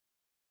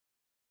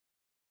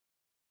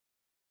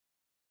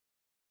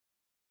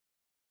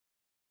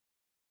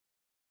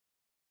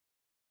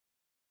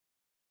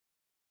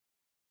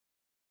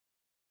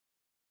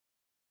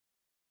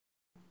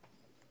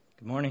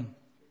Good morning.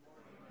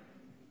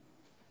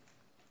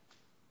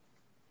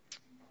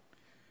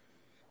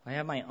 I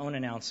have my own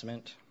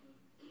announcement.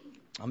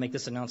 I'll make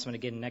this announcement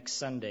again next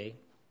Sunday.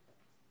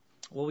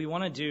 What we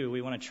want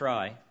to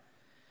try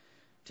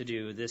to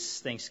do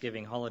this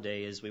Thanksgiving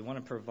holiday is we want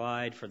to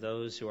provide for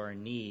those who are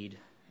in need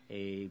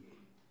a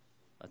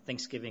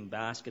Thanksgiving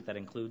basket that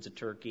includes a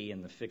turkey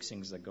and the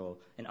fixings that go,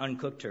 an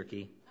uncooked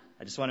turkey.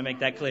 I just want to make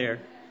that clear.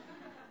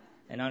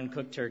 An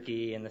uncooked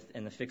turkey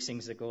and the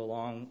fixings that go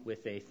along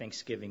with a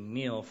Thanksgiving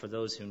meal for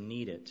those who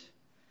need it,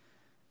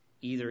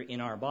 either in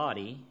our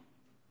body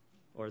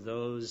or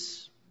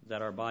those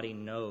that our body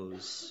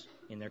knows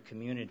in their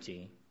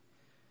community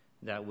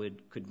that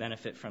could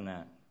benefit from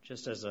that,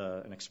 just as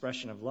an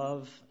expression of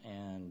love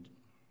and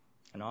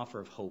an offer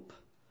of hope.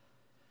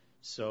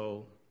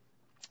 So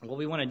what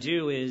we want to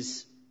do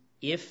is,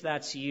 if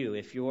that's you,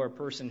 if you're a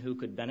person who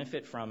could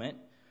benefit from it,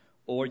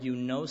 or you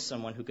know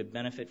someone who could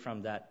benefit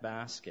from that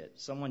basket,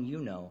 someone you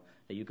know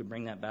that you could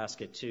bring that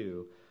basket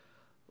to,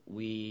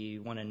 we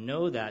want to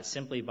know that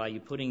simply by you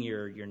putting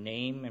your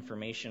name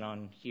information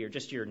on here,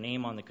 just your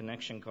name on the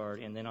connection card,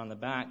 and then on the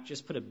back,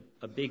 just put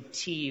a big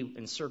T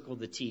and circle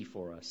the T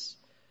for us.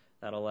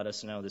 That'll let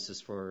us know this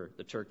is for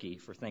the turkey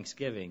for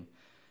Thanksgiving.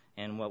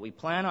 And what we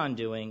plan on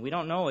doing, we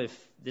don't know if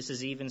this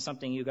is even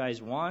something you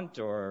guys want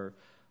or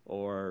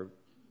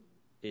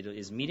it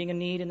is meeting a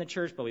need in the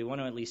church, but we want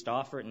to at least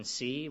offer it and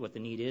see what the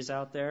need is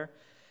out there.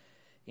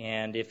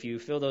 And if you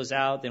fill those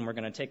out, then we're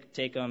going to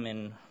take them,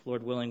 and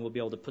Lord willing, we'll be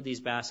able to put these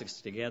baskets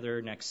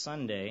together next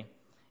Sunday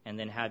and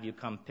then have you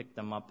come pick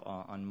them up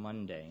on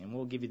Monday. And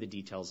we'll give you the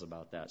details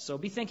about that. So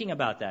be thinking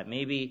about that.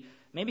 Maybe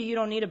you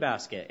don't need a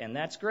basket, and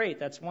that's great.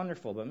 That's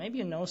wonderful. But maybe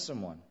you know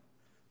someone,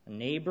 a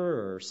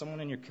neighbor or someone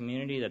in your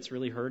community that's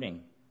really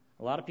hurting.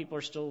 A lot of people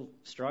are still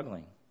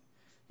struggling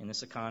in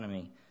this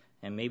economy.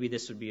 And maybe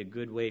this would be a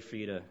good way for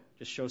you to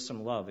just show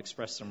some love,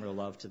 express some real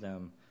love to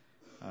them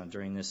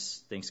during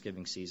this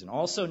Thanksgiving season.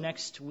 Also,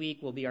 next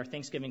week will be our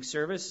Thanksgiving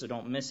service, so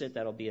don't miss it.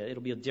 It'll be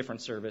a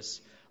different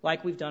service,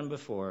 like we've done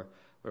before,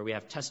 where we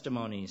have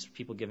testimonies,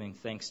 people giving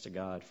thanks to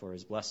God for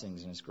His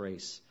blessings and His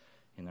grace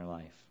in their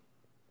life.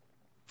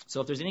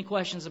 So if there's any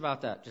questions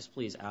about that, just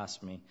please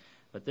ask me.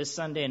 But this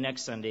Sunday and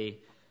next Sunday,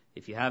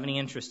 if you have any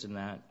interest in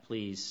that,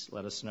 please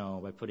let us know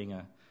by putting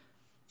a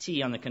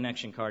T on the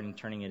connection card and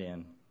turning it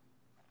in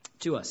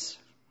to us,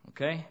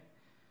 okay?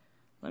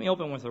 Let me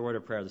open with a word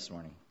of prayer this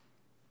morning.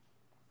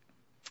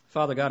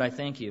 Father God, I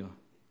thank you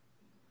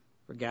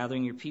for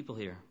gathering your people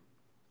here.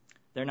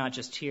 They're not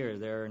just here.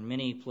 They're in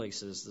many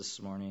places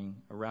this morning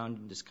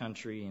around this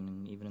country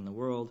and even in the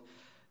world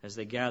as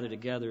they gather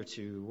together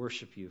to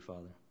worship you,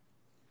 Father.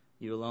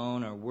 You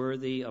alone are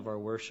worthy of our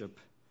worship.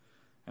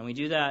 And we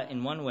do that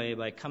in one way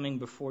by coming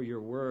before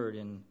your word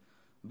and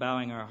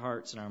bowing our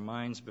hearts and our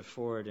minds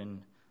before it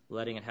and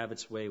letting it have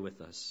its way with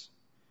us.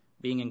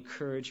 Being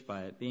encouraged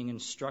by it, being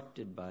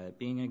instructed by it,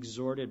 being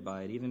exhorted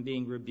by it, even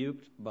being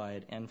rebuked by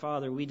it. And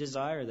Father, we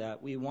desire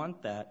that. We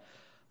want that.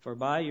 For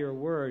by your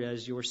word,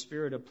 as your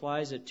Spirit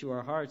applies it to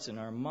our hearts and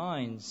our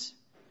minds,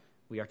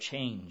 we are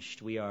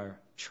changed. We are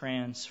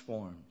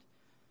transformed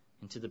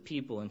into the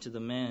people, into the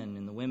men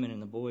and the women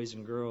and the boys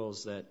and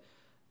girls that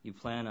you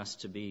plan us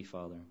to be,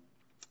 Father.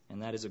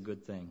 And that is a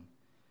good thing.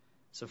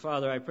 So,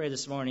 Father, I pray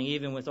this morning,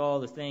 even with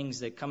all the things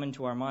that come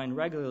into our mind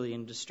regularly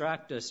and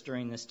distract us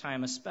during this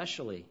time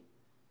especially,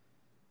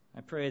 I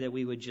pray that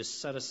we would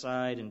just set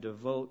aside and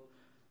devote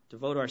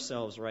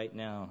ourselves right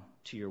now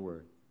to your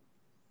word.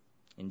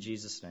 In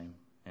Jesus' name,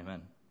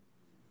 amen.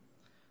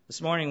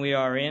 This morning we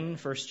are in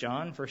 1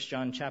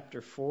 John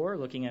chapter 4,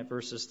 looking at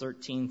verses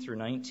 13 through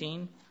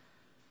 19.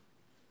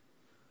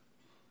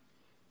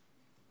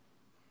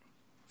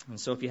 And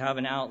so if you have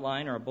an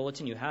outline or a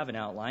bulletin, you have an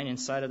outline.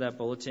 Inside of that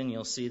bulletin,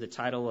 you'll see the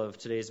title of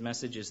today's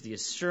message is The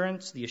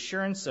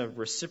Assurance of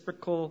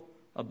Reciprocal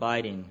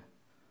Abiding.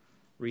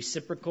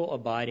 Reciprocal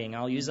abiding.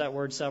 I'll use that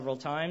word several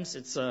times.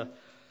 It's a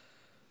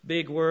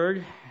big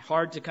word,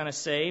 hard to kind of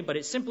say, but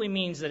it simply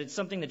means that it's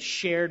something that's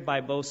shared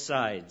by both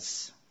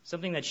sides.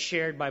 Something that's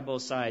shared by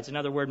both sides.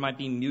 Another word might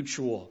be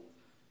mutual.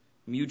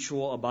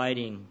 Mutual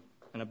abiding.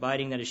 An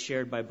abiding that is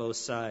shared by both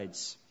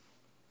sides.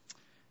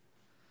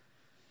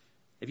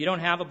 If you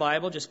don't have a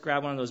Bible, just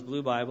grab one of those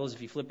blue Bibles.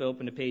 If you flip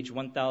open to page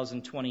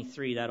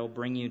 1023, that'll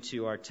bring you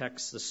to our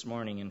text this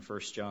morning in 1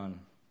 John.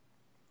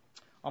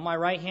 On my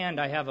right hand,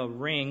 I have a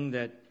ring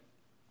that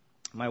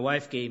my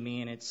wife gave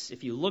me, and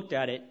if you looked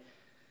at it,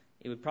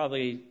 it would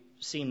probably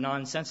seem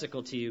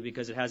nonsensical to you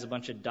because it has a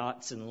bunch of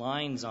dots and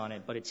lines on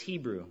it, but it's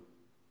Hebrew.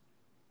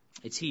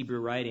 It's Hebrew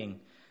writing,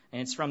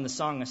 and it's from the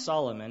Song of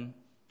Solomon,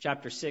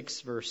 chapter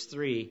 6, verse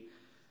 3.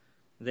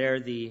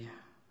 There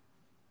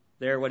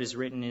what is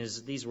written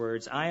is these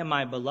words, I am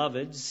my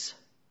beloved's,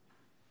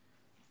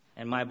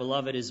 and my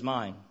beloved is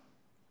mine.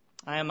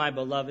 I am my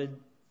beloved,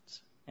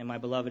 and my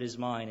beloved is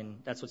mine. And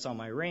that's what's on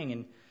my ring.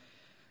 And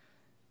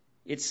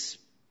it's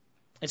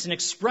an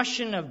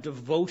expression of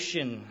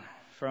devotion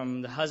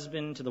from the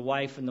husband to the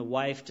wife and the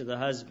wife to the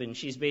husband.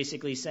 She's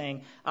basically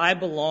saying, I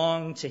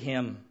belong to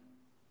him.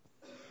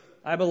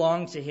 I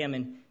belong to him,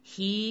 and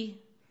he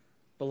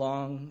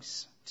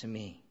belongs to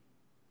me.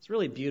 It's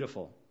really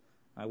beautiful.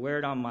 I wear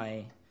it on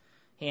my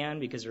hand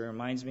because it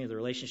reminds me of the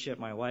relationship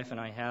my wife and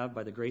I have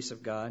by the grace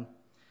of God.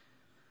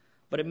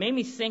 But it made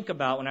me think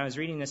about, when I was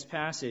reading this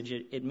passage,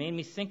 it made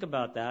me think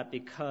about that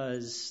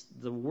because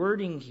the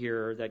wording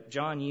here that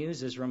John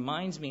uses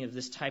reminds me of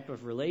this type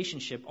of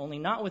relationship, only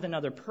not with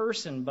another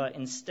person, but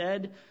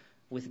instead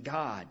with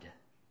God.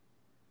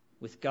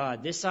 With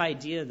God. This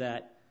idea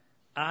that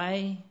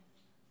I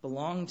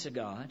belong to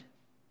God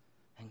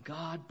and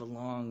God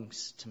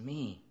belongs to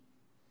me.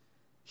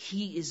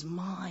 He is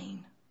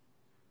mine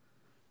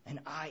and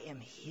I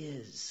am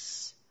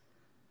His.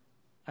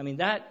 I mean,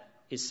 that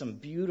is some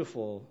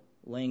beautiful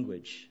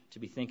language to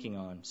be thinking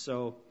on.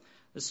 So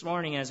this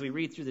morning, as we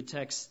read through the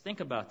text, think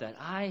about that.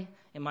 I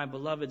am my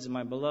beloved's and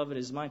my beloved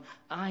is mine.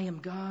 I am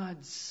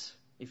God's.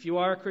 If you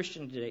are a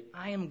Christian today,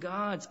 I am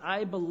God's.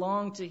 I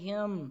belong to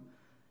Him.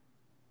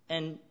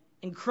 And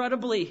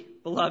incredibly,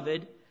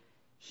 beloved,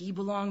 He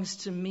belongs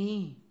to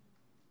me.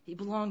 He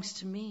belongs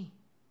to me.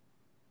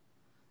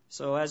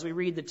 So as we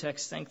read the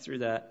text, think through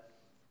that.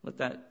 Let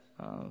that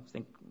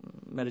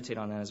meditate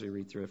on that as we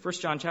read through it. 1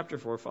 John chapter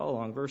 4, follow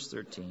along, verse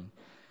 13.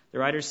 The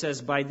writer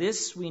says, "By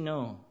this we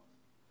know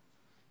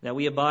that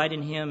we abide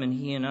in Him and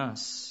He in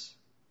us,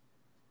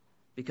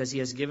 because He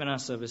has given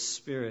us of His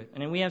Spirit.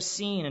 And we have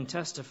seen and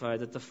testified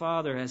that the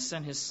Father has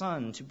sent His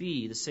Son to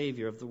be the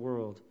Savior of the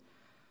world.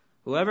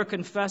 Whoever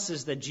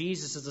confesses that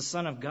Jesus is the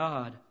Son of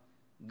God,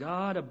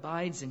 God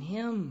abides in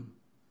Him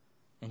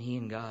and He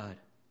in God.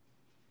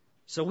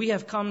 So we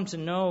have come to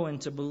know and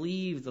to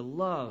believe the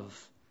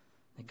love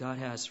that God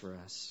has for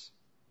us.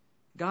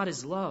 God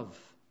is love,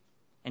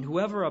 and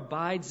whoever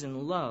abides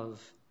in love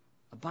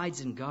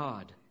abides in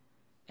God,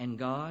 and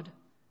God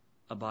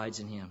abides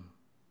in him.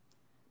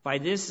 By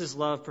this is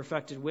love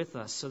perfected with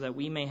us, so that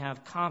we may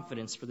have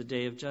confidence for the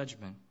day of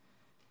judgment.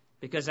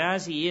 Because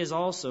as He is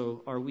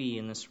also are we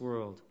in this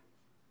world.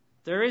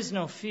 There is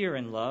no fear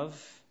in love,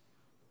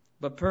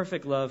 but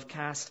perfect love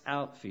casts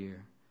out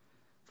fear.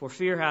 For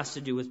fear has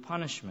to do with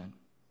punishment,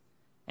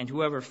 and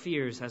whoever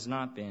fears has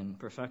not been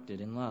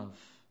perfected in love.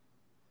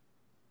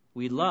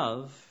 We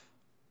love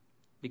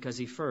because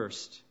He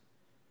first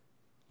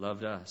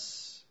loved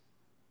us."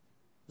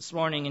 This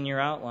morning in your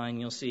outline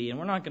you'll see, and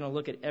we're not going to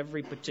look at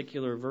every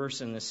particular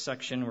verse in this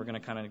section, we're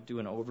going to kind of do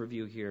an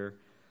overview here,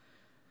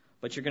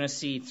 but you're going to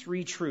see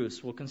three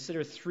truths. We'll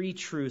consider three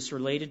truths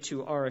related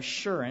to our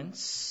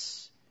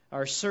assurance,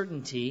 our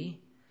certainty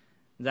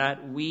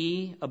that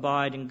we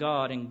abide in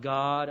God and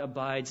God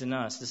abides in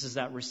us. This is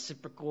that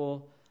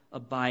reciprocal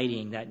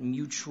abiding, that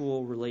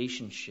mutual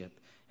relationship.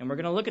 And we're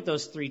going to look at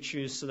those three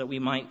truths so that we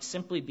might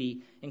simply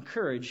be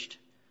encouraged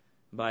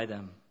by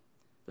them.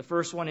 The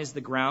first one is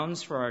the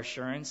grounds for our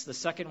assurance. The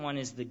second one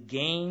is the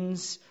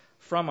gains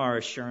from our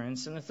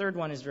assurance. And the third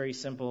one is very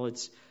simple.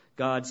 It's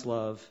God's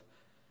love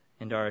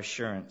and our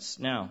assurance.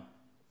 Now,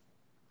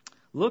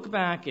 look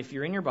back, if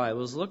you're in your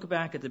Bibles, look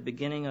back at the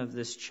beginning of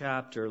this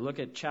chapter. Look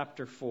at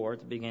chapter 4 at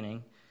the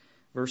beginning,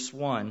 verse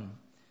 1.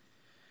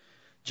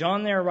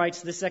 John there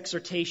writes this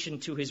exhortation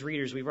to his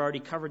readers. We've already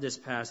covered this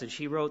passage.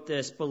 He wrote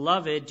this,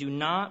 "Beloved, do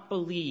not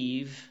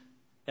believe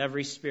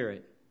every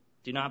spirit."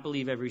 Do not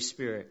believe every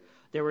spirit.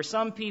 There were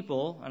some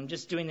people, I'm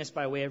just doing this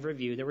by way of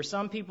review, there were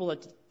some people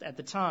at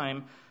the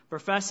time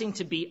professing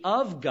to be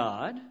of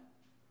God,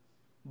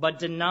 but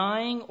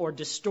denying or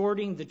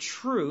distorting the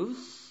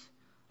truth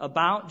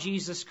about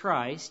Jesus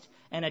Christ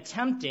and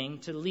attempting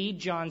to lead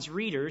John's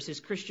readers, his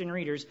Christian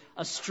readers,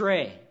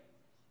 astray.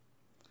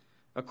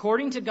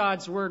 According to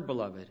God's word,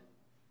 beloved,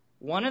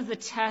 one of the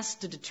tests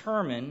to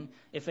determine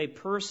if a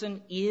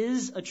person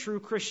is a true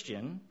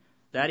Christian,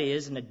 that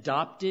is, an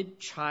adopted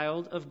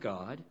child of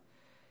God,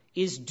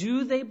 is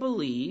do they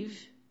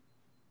believe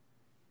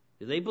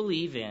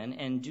in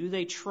and do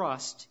they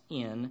trust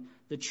in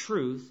the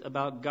truth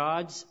about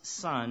God's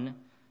Son,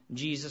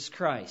 Jesus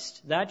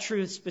Christ? That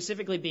truth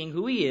specifically being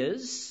who He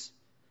is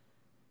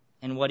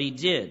and what He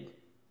did.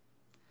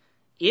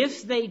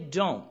 If they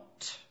don't,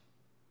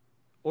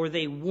 or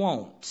they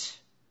won't,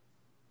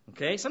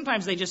 okay,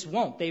 sometimes they just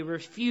won't, they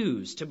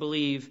refuse to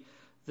believe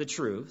the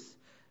truth,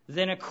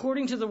 then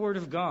according to the Word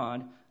of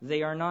God,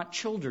 they are not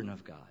children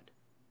of God.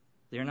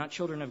 They are not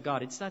children of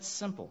God. It's that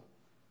simple.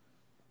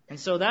 And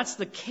so that's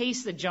the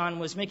case that John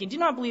was making. Do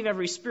not believe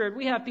every spirit.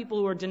 We have people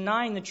who are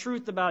denying the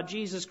truth about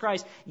Jesus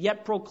Christ,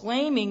 yet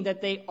proclaiming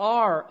that they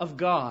are of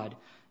God.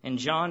 And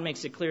John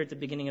makes it clear at the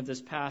beginning of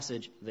this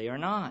passage, they are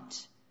not.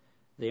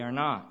 They are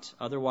not.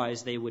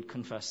 Otherwise, they would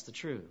confess the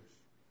truth.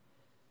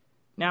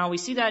 Now, we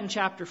see that in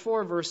chapter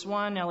 4, verse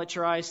 1. Now let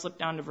your eyes slip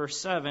down to verse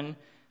 7.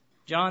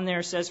 John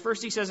there says,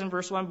 first he says in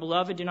verse 1,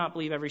 "Beloved, do not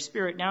believe every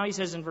spirit." Now he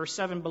says in verse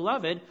 7,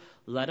 "Beloved,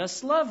 let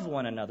us love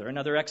one another."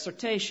 Another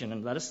exhortation,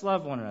 and let us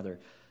love one another.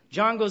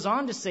 John goes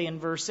on to say in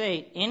verse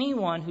 8,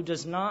 "Anyone who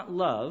does not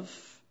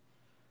love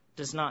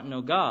does not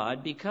know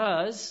God,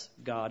 because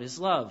God is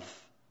love."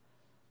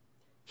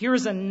 Here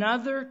is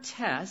another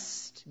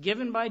test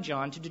given by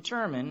John to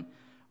determine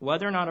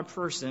whether or not a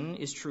person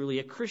is truly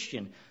a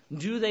Christian.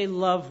 Do they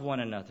love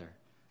one another?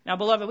 Now,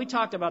 beloved, we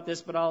talked about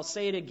this, but I'll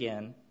say it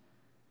again.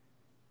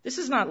 This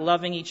is not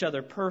loving each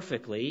other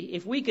perfectly.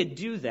 If we could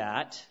do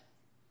that,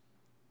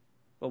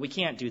 well, we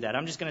can't do that.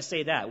 I'm just going to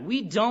say that.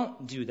 We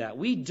don't do that.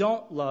 We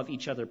don't love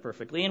each other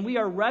perfectly. And we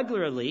are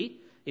regularly,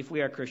 if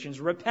we are Christians,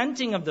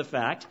 repenting of the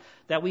fact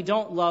that we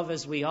don't love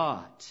as we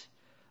ought.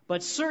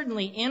 But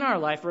certainly in our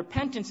life,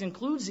 repentance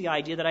includes the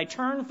idea that I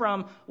turn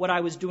from what I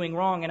was doing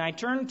wrong and I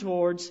turn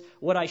towards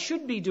what I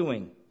should be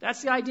doing.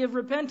 That's the idea of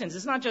repentance.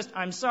 It's not just,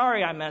 I'm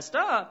sorry I messed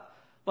up,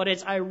 but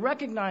it's I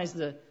recognize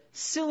the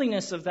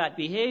silliness of that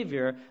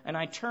behavior and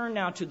I turn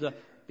now to the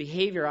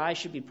behavior I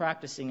should be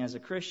practicing as a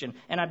Christian,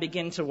 and I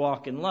begin to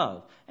walk in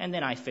love. And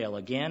then I fail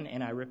again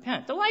and I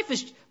repent.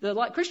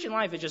 The Christian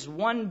life is just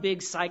one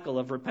big cycle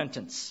of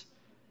repentance.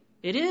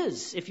 It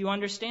is, if you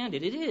understand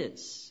it, it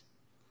is.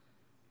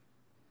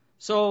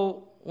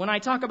 So when I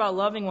talk about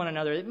loving one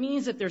another, it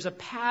means that there's a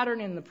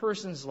pattern in the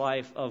person's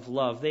life of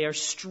love. They are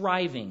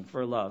striving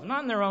for love,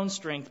 not in their own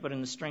strength, but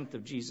in the strength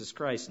of Jesus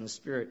Christ and the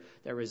Spirit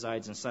that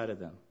resides inside of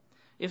them.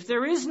 If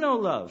there is no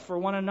love for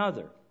one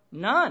another,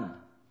 none,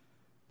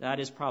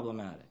 that is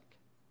problematic.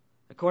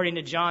 According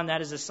to John,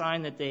 that is a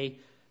sign that they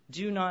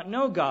do not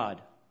know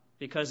God,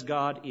 because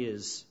God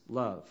is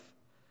love.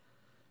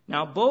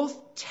 Now,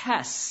 both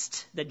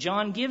tests that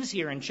John gives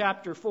here in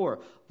chapter 4,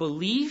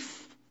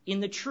 belief in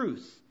the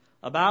truth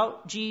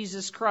about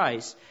Jesus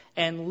Christ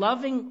and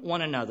loving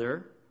one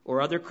another,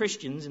 or other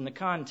Christians in the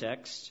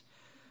context,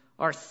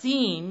 are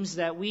themes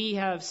that we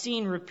have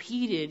seen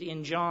repeated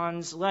in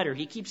John's letter.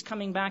 He keeps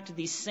coming back to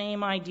these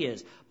same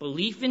ideas: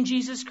 belief in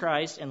Jesus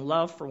Christ and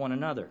love for one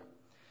another.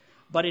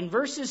 But in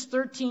verses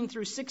 13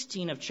 through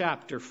 16 of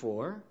chapter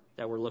 4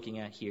 that we're looking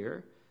at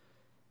here,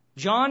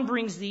 John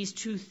brings these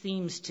two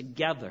themes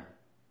together.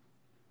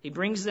 He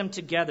brings them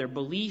together,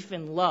 belief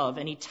and love,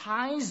 and he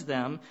ties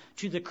them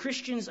to the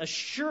Christian's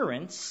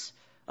assurance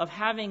of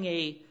having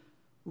a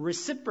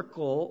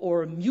reciprocal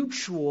or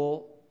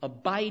mutual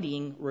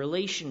abiding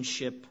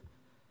relationship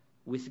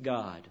with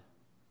God.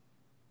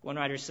 One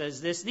writer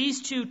says this: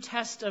 these two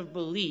tests of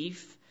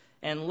belief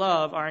and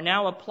love are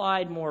now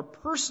applied more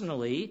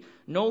personally,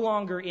 no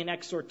longer in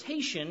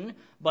exhortation,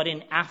 but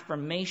in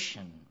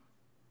affirmation.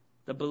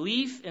 The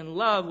belief and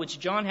love which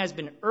John has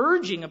been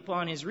urging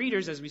upon his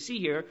readers, as we see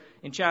here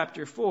in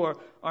chapter 4,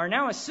 are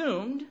now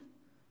assumed,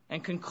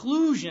 and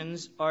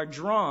conclusions are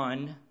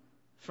drawn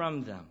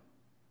from them.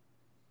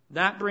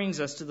 That brings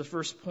us to the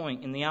first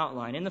point in the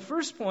outline. And the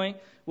first point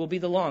will be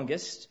the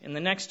longest, and the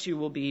next two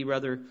will be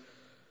rather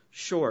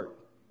short.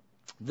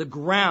 The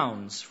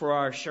grounds for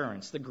our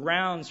assurance. The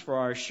grounds for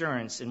our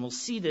assurance. And we'll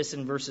see this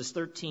in verses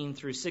 13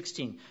 through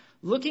 16.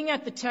 Looking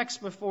at the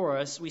text before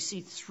us, we see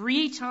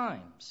three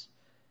times,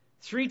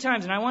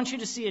 and I want you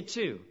to see it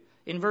too,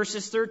 in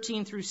verses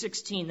 13 through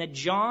 16, that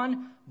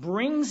John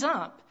brings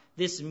up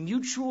this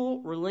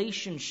mutual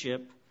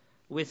relationship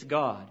with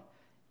God.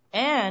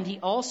 And he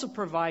also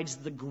provides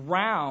the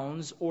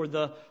grounds or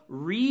the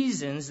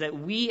reasons that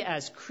we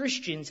as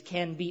Christians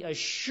can be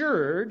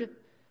assured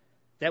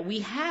that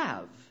we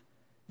have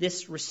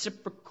this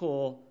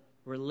reciprocal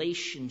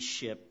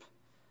relationship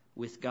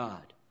with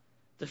God.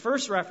 The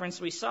first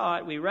reference, we saw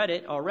it, we read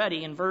it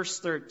already in verse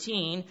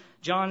 13.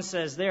 John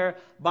says there,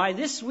 by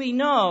this we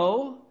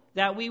know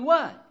that we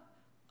what?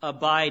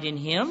 Abide in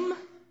him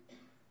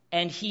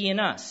and he in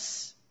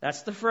us.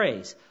 That's the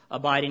phrase.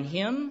 Abide in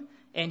him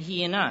and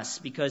he in us,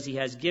 because he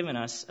has given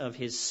us of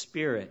his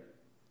Spirit.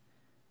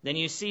 Then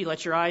you see,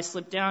 let your eyes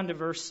slip down to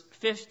verse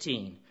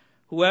 15.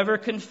 Whoever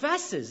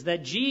confesses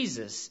that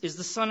Jesus is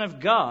the Son of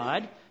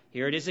God,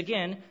 here it is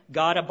again,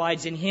 God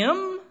abides in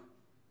him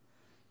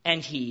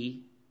and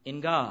he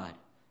in God.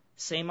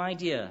 Same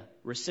idea,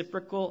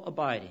 reciprocal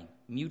abiding,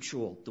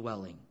 mutual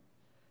dwelling.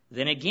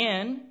 Then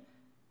again,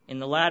 in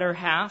the latter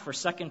half or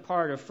second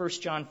part of 1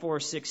 John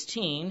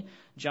 4:16,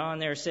 John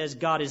there says,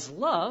 God is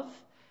love,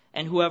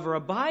 and whoever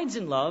abides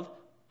in love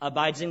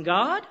abides in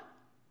God,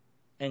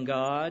 and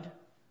God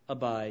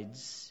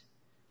abides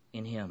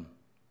in him.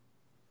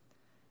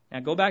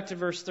 Now go back to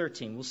verse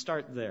 13. We'll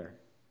start there.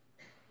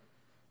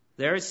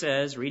 There it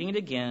says, reading it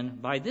again,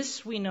 by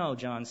this we know,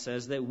 John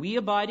says, that we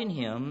abide in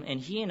him and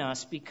he in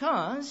us,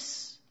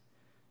 because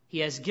he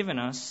has given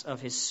us of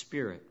his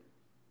Spirit.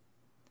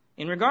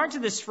 In regard to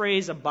this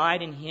phrase,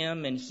 abide in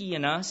him and he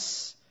in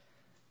us,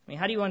 I mean,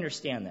 how do you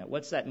understand that?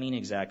 What's that mean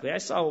exactly? I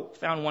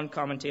found one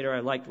commentator, I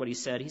liked what he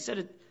said. He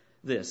said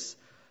this: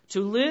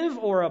 to live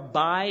or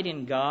abide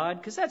in God,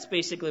 because that's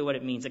basically what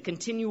it means, a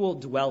continual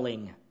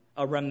dwelling,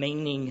 a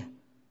remaining,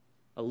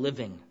 a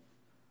living.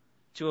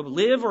 To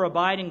live or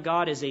abide in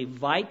God is a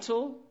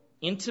vital,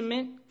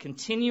 intimate,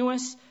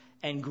 continuous,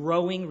 and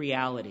growing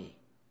reality.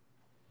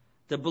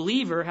 The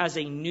believer has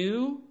a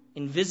new,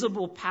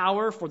 invisible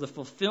power for the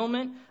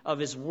fulfillment of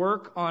his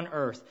work on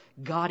earth.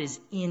 God is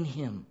in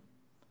him.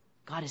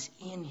 God is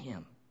in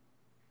him.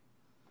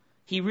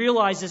 He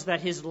realizes that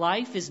his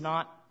life is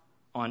not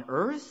on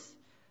earth,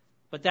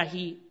 but that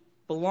he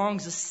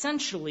belongs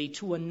essentially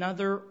to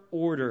another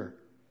order.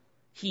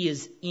 He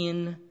is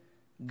in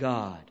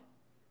God.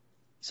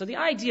 So the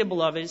idea,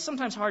 beloved, is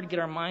sometimes hard to get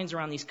our minds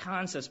around these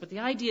concepts, but the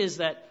idea is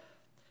that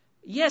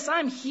Yes,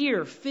 I'm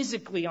here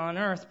physically on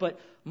earth, but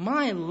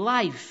my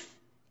life,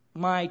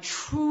 my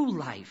true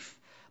life,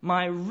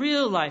 my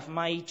real life,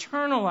 my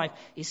eternal life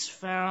is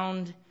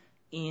found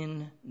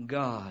in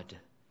God.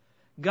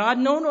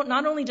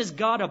 Not only does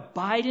God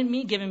abide in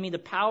me, giving me the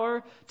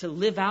power to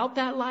live out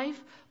that life,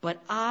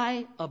 but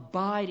I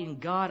abide in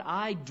God.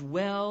 I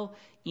dwell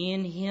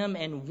in Him,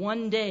 and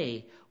one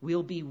day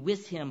we'll be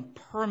with Him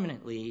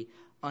permanently,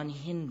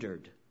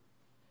 unhindered.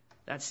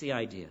 That's the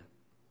idea.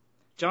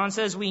 John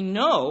says we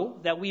know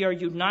that we are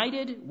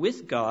united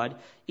with God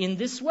in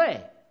this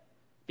way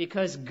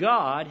because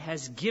God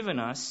has given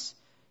us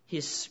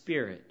His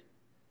Spirit.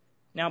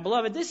 Now,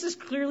 beloved, this is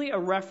clearly a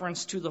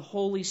reference to the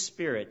Holy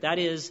Spirit. That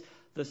is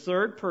the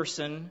third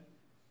person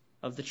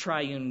of the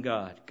triune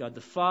God. God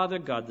the Father,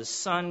 God the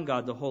Son,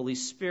 God the Holy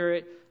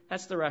Spirit.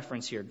 That's the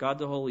reference here, God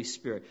the Holy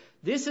Spirit.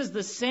 This is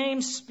the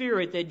same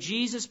Spirit that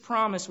Jesus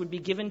promised would be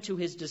given to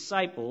His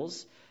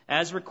disciples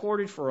as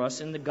recorded for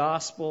us in the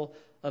Gospel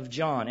of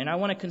John. And I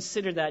want to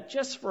consider that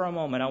just for a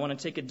moment. I want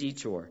to take a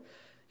detour.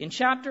 In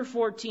chapter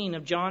 14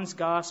 of John's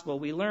Gospel,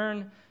 we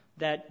learn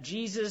that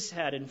Jesus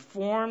had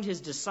informed His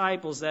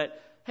disciples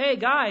that, hey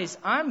guys,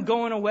 I'm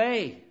going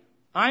away.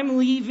 I'm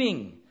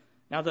leaving.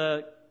 Now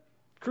the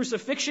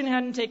crucifixion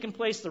hadn't taken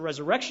place, the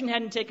resurrection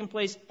hadn't taken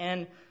place,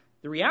 and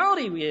the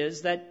reality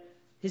is that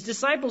His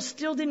disciples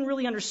still didn't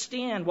really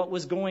understand what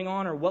was going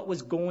on or what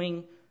was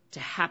going to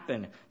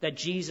happen, that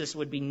Jesus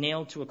would be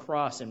nailed to a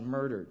cross and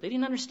murdered. They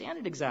didn't understand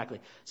it exactly.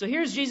 So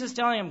here's Jesus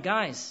telling them,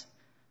 guys,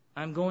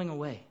 I'm going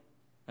away.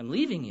 I'm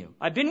leaving you.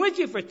 I've been with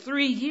you for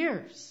 3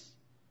 years.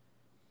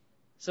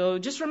 So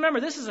just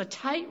remember, this is a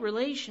tight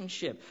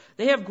relationship.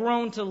 They have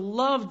grown to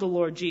love the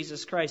Lord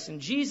Jesus Christ, and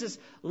Jesus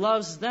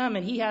loves them,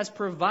 and He has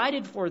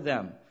provided for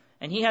them,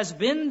 and He has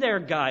been their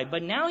guide.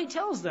 But now He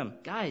tells them,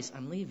 guys,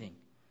 I'm leaving.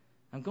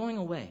 I'm going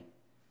away,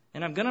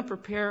 and I'm going to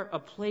prepare a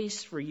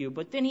place for you.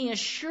 But then He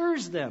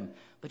assures them,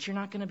 but you're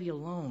not going to be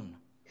alone.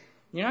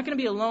 You're not going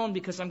to be alone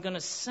because I'm going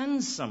to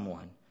send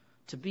someone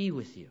to be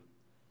with you.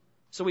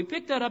 So we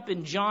pick that up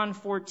in John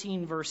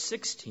 14, verse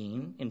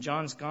 16, in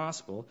John's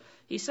Gospel.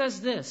 He says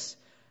this,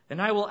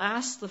 and I will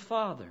ask the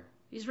Father.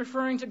 He's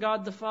referring to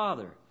God the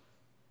Father.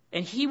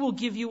 And He will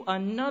give you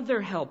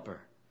another helper.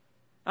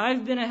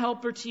 I've been a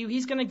helper to you.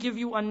 He's going to give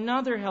you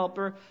another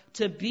helper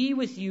to be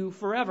with you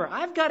forever.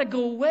 I've got to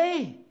go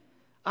away.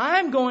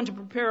 I'm going to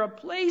prepare a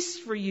place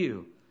for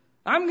you.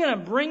 I'm going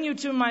to bring you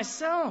to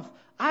myself.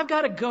 I've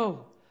got to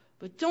go.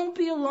 But don't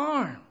be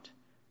alarmed.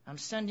 I'm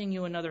sending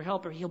you another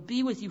helper. He'll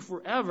be with you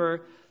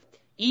forever,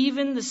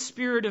 even the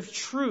Spirit of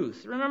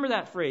truth. Remember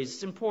that phrase.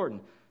 It's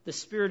important. The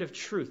Spirit of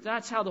truth.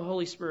 That's how the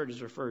Holy Spirit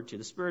is referred to,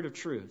 the Spirit of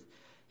truth.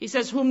 He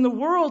says, whom the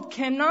world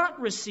cannot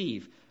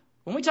receive.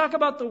 When we talk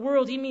about the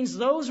world, He means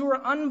those who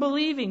are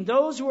unbelieving,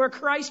 those who are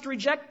Christ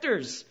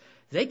rejectors.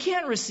 They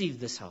can't receive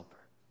this helper.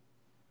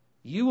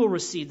 You will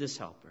receive this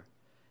helper.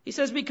 He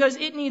says, because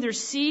it neither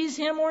sees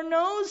Him or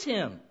knows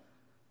Him.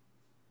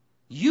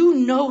 You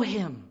know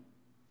Him.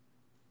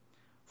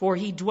 For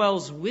He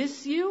dwells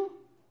with you,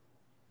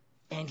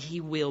 and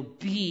He will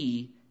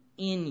be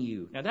in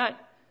you. Now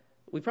that,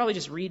 we probably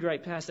just read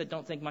right past that,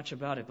 don't think much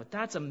about it, but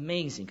that's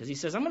amazing, because He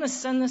says, I'm going to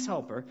send this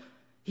helper.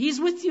 He's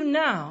with you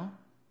now,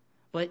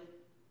 but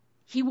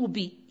He will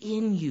be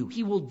in you.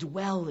 He will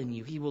dwell in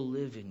you. He will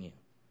live in you.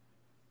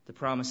 The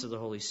promise of the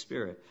Holy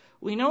Spirit.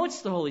 We know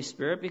it's the Holy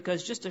Spirit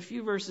because just a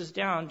few verses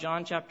down,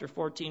 John chapter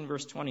 14,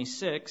 verse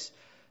 26,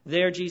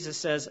 there Jesus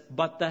says,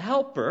 but the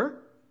Helper,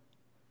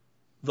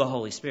 the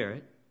Holy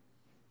Spirit,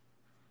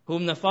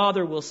 whom the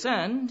Father will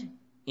send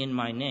in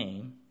my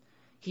name,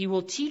 He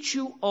will teach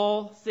you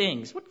all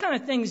things. What kind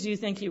of things do you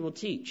think He will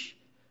teach?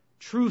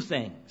 True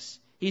things.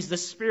 He's the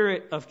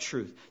Spirit of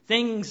truth.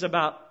 Things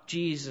about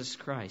Jesus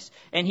Christ.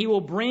 And He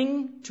will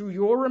bring to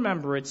your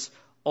remembrance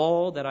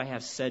all that I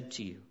have said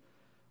to you.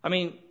 I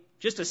mean,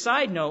 just a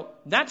side note,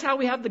 that's how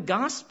we have the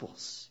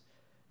Gospels.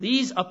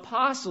 These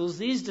apostles,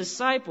 these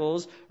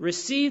disciples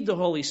received the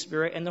Holy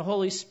Spirit, and the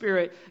Holy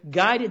Spirit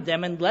guided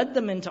them and led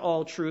them into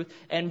all truth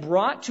and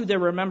brought to their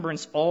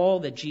remembrance all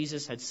that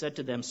Jesus had said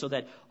to them, so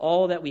that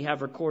all that we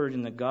have recorded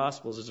in the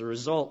Gospels is a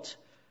result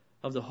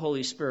of the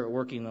Holy Spirit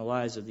working in the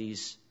lives of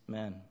these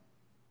men.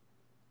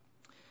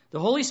 The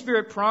Holy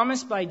Spirit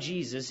promised by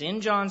Jesus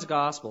in John's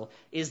Gospel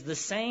is the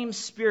same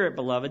Spirit,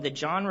 beloved, that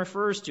John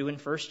refers to in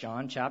 1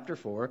 John chapter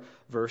 4,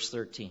 verse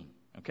 13.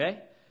 Okay?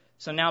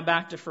 So now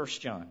back to 1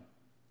 John.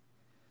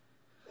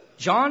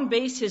 John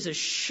based his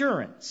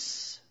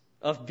assurance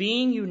of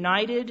being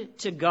united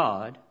to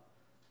God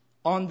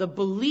on the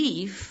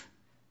belief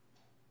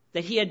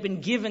that he had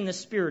been given the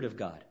Spirit of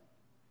God.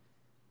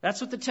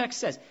 That's what the text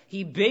says.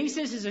 He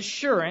bases his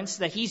assurance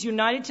that he's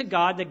united to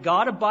God, that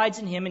God abides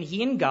in him and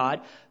he in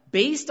God,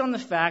 based on the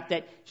fact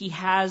that he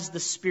has the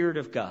Spirit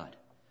of God.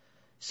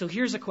 So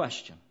here's a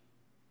question.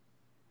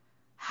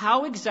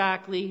 How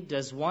exactly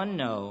does one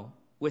know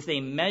with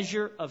a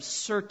measure of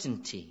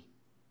certainty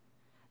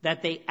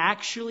that they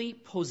actually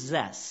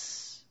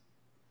possess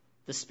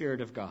the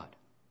Spirit of God?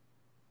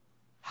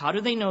 How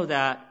do they know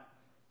that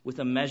with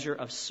a measure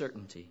of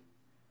certainty?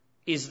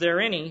 Is there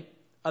any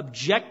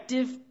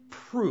objective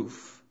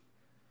proof.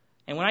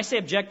 And when I say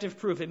objective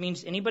proof, it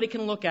means anybody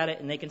can look at it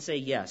and they can say,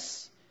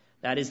 yes,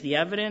 that is the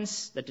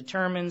evidence that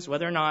determines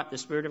whether or not the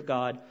Spirit of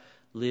God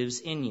lives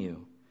in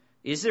you.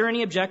 Is there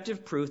any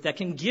objective proof that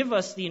can give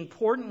us the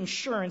important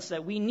assurance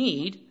that we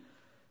need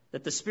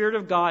that the Spirit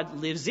of God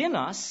lives in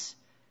us,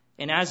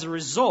 and as a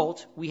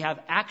result, we have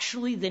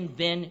actually then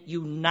been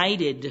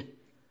united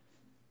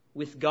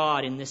with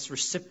God in this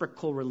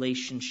reciprocal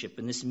relationship,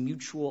 in this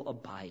mutual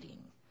abiding,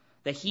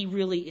 that He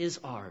really is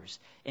ours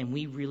and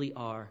we really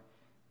are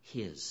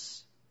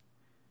His?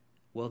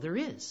 Well, there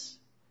is.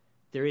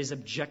 There is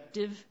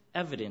objective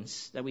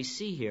evidence that we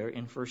see here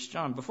in 1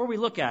 John. Before we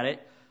look at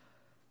it,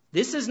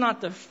 this is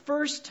not the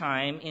first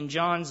time in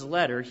John's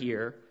letter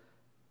here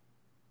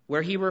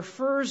where he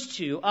refers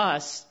to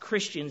us,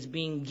 Christians,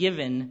 being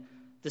given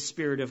the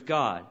Spirit of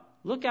God.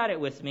 Look at it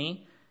with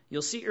me.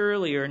 You'll see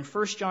earlier in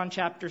 1 John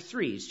chapter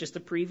 3, it's just the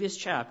previous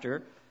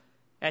chapter,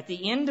 at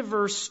the end of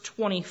verse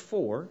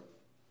 24,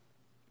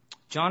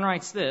 John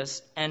writes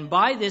this, "And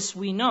by this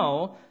we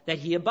know that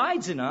He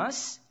abides in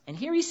us," and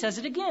here he says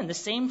it again, the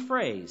same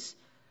phrase,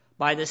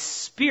 "by the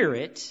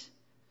Spirit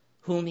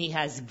whom He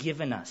has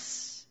given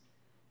us."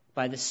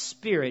 By the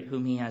Spirit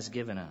whom He has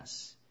given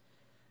us.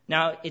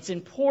 Now, it's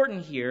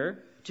important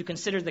here to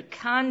consider the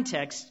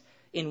context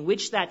in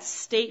which that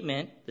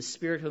statement, the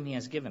Spirit whom He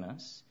has given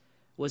us,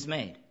 was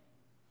made.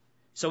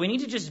 So we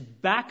need to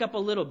just back up a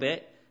little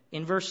bit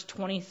in verse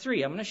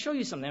 23. I'm going to show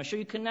you something. I'll show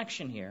you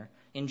connection here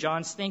in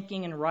John's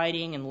thinking and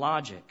writing and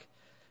logic.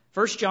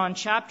 1 John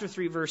chapter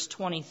 3, verse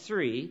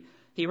 23,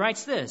 he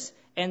writes this,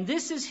 "And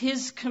this is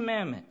His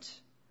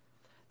commandment,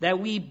 that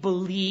we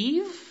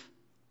believe,"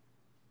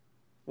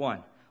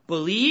 one,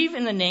 believe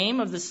in the name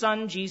of the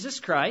Son, Jesus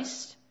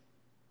Christ,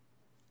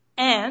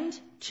 and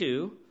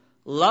two,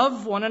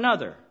 love one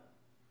another.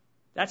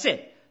 That's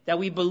it. That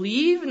we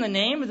believe in the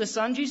name of the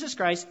Son, Jesus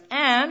Christ,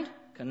 and,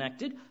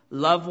 connected,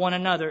 love one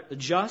another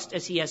just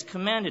as He has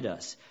commanded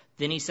us.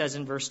 Then he says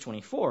in verse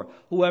 24,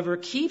 "Whoever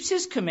keeps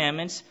His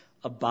commandments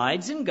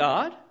abides in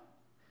God,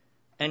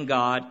 and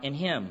God in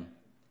him.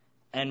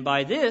 And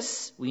by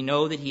this we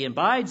know that He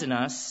abides in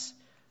us,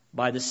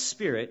 by the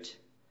Spirit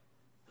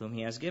whom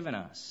He has given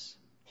us."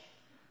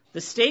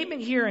 The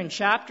statement here in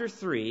chapter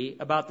 3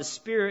 about the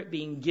Spirit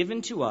being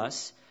given to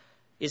us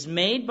is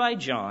made by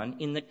John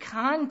in the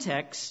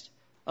context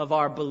of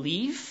our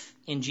belief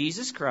in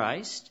Jesus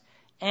Christ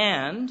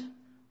and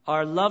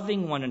our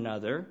loving one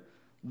another,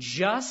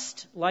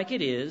 just like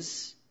it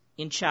is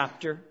in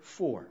chapter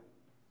 4.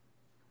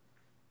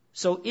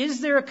 So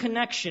is there a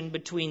connection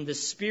between the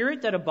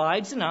Spirit that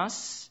abides in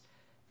us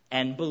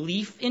and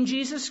belief in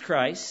Jesus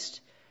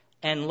Christ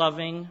and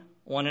loving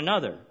one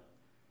another?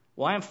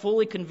 Well, I am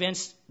fully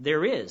convinced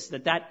there is,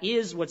 that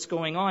is what's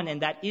going on,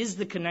 and that is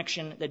the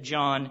connection that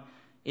John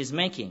is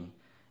making.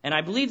 And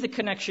I believe the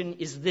connection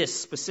is this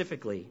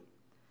specifically.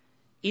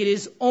 It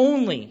is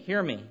only,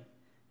 hear me,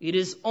 it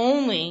is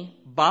only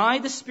by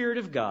the Spirit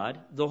of God,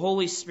 the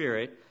Holy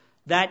Spirit,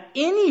 that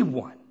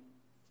anyone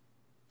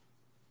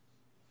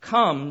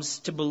comes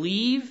to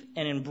believe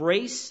and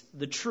embrace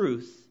the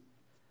truth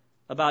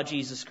about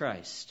Jesus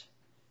Christ.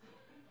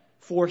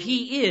 For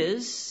He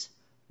is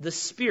the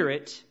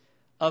Spirit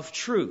of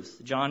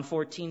truth. John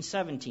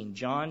 14:17,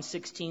 John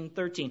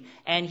 16:13.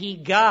 And He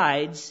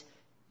guides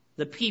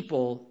the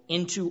people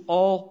into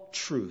all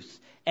truth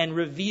and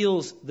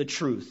reveals the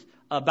truth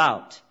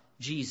about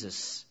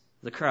Jesus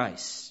the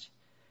Christ.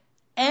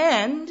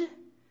 And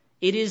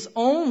it is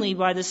only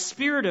by the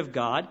Spirit of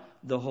God,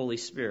 the Holy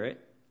Spirit,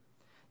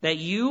 that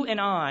you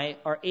and I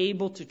are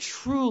able to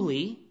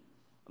truly,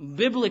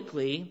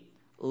 biblically,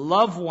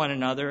 love one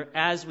another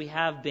as we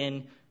have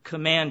been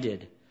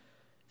commanded.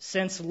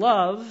 Since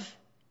love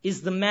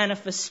is the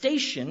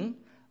manifestation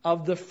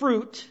of the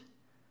fruit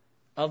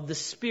of the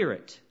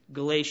Spirit.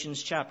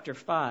 Galatians chapter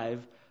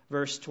 5,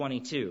 verse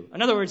 22.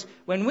 In other words,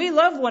 when we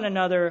love one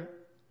another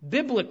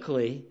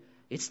biblically,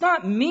 it's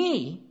not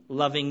me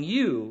loving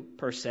you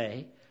per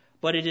se,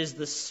 but it is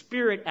the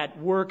Spirit at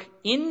work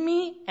in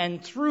me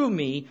and through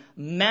me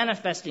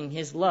manifesting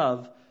His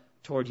love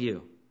toward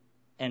you,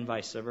 and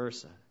vice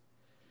versa.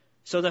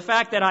 So the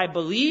fact that I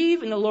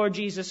believe in the Lord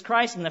Jesus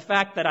Christ and the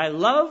fact that I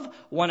love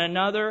one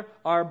another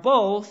are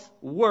both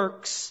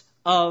works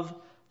of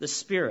the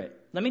Spirit.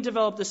 Let me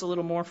develop this a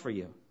little more for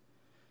you.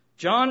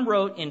 John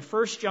wrote in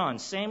 1 John,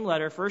 same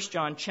letter, 1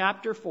 John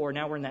chapter 4.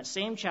 Now we're in that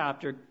same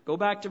chapter. Go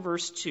back to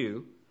verse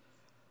 2.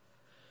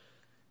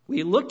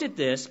 We looked at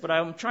this, but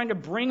I'm trying to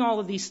bring all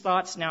of these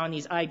thoughts now and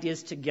these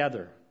ideas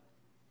together.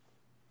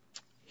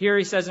 Here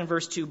he says in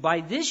verse 2,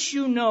 "By this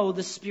you know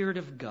the Spirit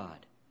of God.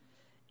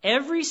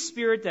 Every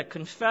spirit that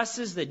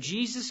confesses that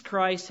Jesus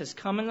Christ has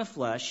come in the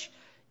flesh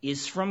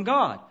is from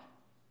God."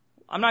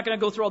 I'm not going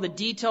to go through all the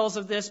details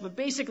of this, but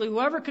basically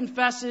whoever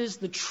confesses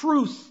the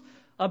truth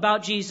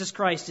about Jesus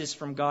Christ is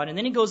from God. And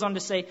then he goes on to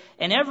say,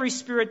 "And every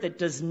spirit that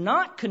does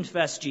not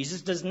confess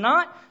Jesus, does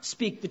not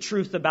speak the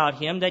truth about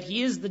Him, that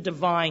He is the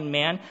divine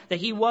man, that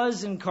He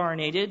was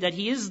incarnated, that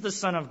He is the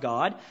Son of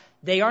God,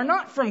 they are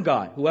not from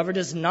God. Whoever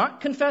does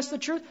not confess the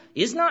truth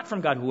is not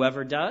from God.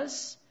 Whoever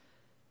does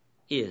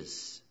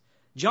is.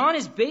 John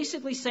is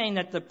basically saying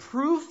that the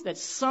proof that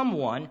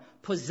someone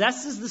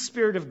possesses the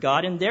Spirit of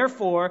God and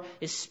therefore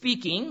is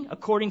speaking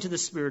according to the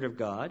Spirit of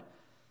God,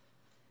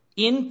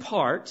 in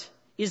part,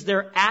 is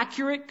their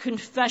accurate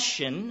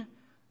confession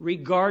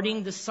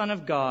regarding the Son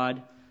of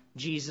God,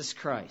 Jesus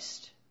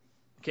Christ.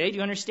 Okay, do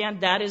you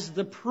understand? That is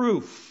the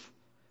proof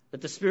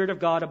that the Spirit of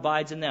God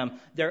abides in them.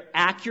 Their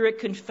accurate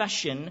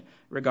confession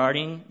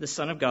regarding the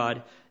Son of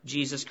God,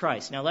 Jesus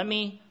Christ. Now let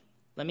me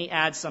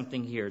add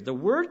something here. The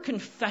word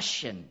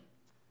confession,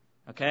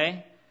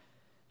 okay,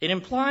 it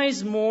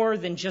implies more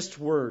than just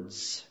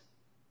words.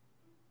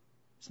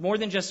 It's more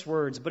than just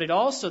words, but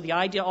the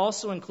idea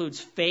also includes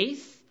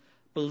faith,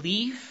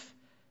 belief,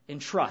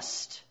 and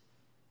trust.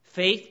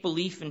 Faith,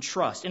 belief, and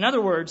trust. In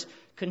other words,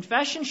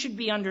 confession should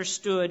be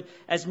understood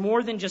as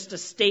more than just a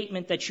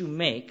statement that you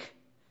make,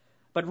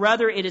 but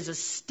rather it is a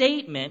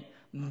statement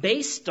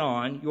based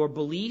on your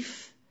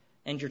belief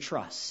and your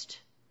trust.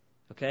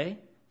 Okay?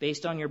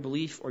 Based on your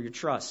belief or your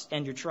trust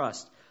and your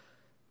trust.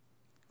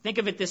 Think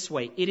of it this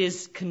way. It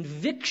is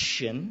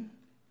conviction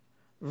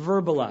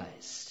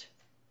verbalized.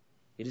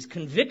 It is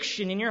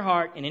conviction in your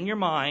heart and in your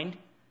mind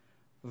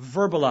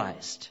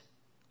verbalized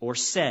or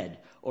said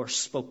or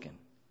spoken.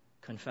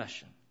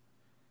 Confession.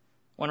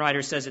 One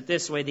writer says it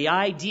this way: the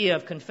idea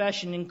of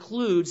confession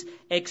includes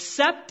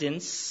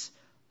acceptance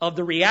of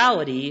the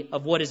reality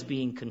of what is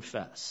being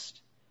confessed.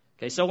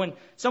 Okay, so when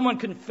someone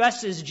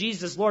confesses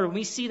Jesus Lord, when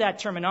we see that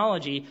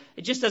terminology,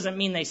 it just doesn't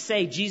mean they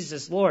say Jesus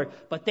is Lord,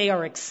 but they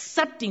are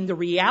accepting the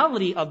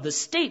reality of the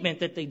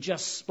statement that they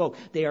just spoke.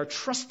 They are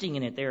trusting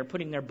in it. They are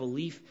putting their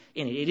belief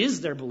in it. It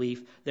is their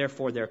belief,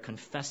 therefore they're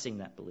confessing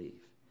that belief.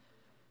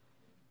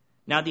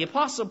 Now, the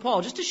Apostle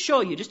Paul, just to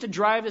show you, just to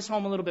drive this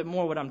home a little bit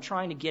more, what I'm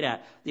trying to get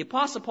at, the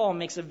Apostle Paul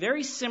makes a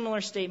very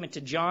similar statement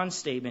to John's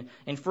statement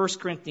in 1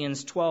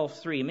 Corinthians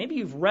 12:3. Maybe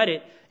you've read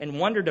it and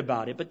wondered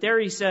about it, but there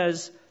he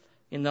says,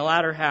 in the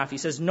latter half, he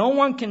says, no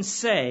one can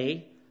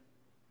say,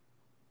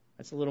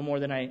 that's a little more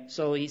than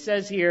so he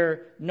says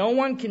here, no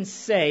one can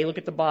say, look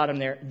at the bottom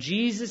there,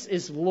 Jesus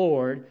is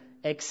Lord,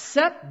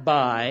 except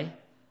by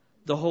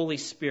the Holy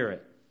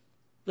Spirit.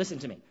 Listen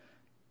to me.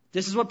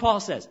 This is what Paul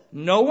says.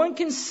 No one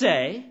can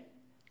say,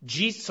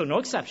 Jesus, so no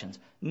exceptions.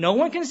 No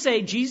one can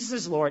say Jesus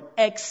is Lord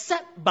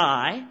except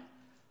by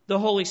the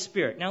Holy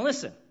Spirit. Now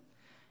listen,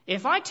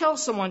 if I tell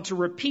someone to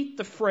repeat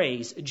the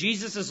phrase,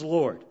 Jesus is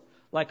Lord,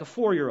 like a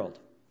 4-year-old,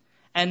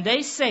 and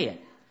they say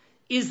it,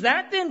 is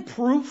that then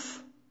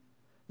proof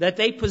that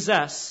they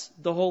possess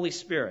the Holy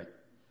Spirit?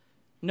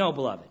 No,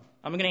 beloved.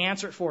 I'm going to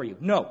answer it for you.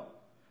 No.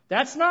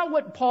 That's not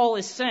what Paul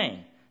is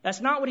saying. That's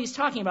not what he's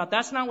talking about.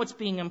 That's not what's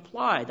being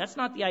implied. That's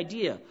not the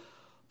idea.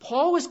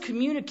 Paul is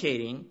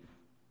communicating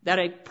that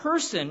a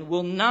person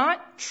will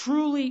not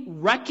truly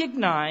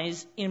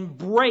recognize,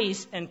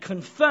 embrace, and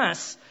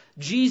confess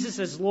Jesus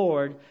as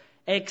Lord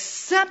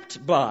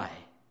except by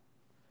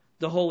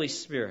the Holy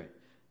Spirit.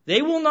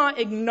 They will not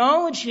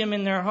acknowledge Him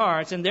in their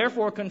hearts and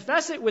therefore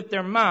confess it with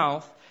their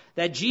mouth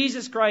that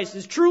Jesus Christ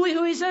is truly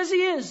who He says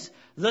He is,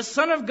 the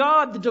Son of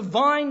God, the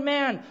divine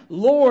man,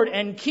 Lord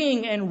and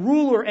King and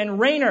ruler and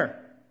reigner,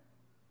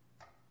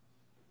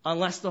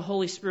 unless the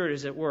Holy Spirit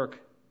is at work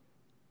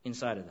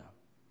inside of them.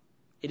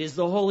 It is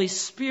the Holy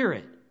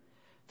Spirit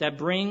that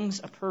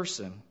brings a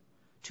person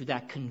to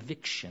that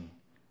conviction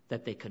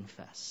that they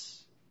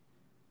confess.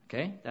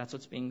 Okay? That's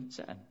what's being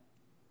said.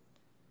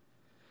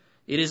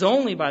 It is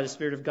only by the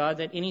Spirit of God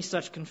that any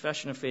such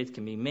confession of faith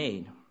can be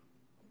made.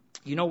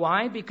 You know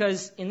why?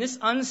 Because in this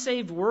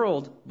unsaved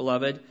world,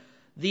 beloved,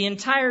 the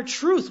entire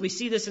truth, we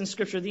see this in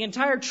Scripture, the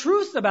entire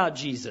truth about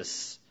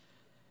Jesus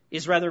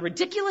is rather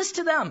ridiculous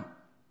to them.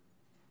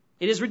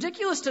 It is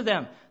ridiculous to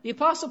them. The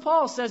Apostle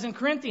Paul says in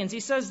Corinthians, he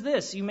says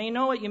this, you may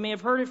know it, you may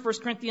have heard it, 1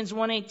 Corinthians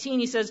 1:18,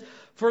 he says,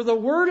 for the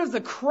word of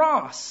the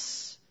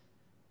cross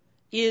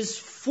is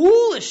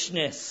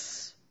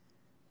foolishness.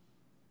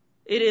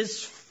 It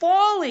is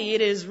folly.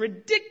 It is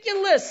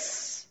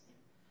ridiculous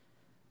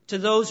to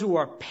those who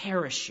are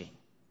perishing.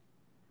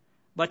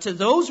 But to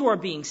those who are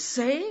being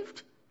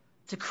saved,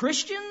 to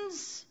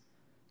Christians,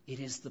 it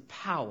is the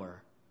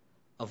power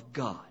of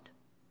God.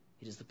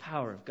 It is the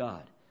power of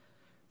God.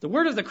 The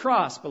word of the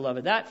cross,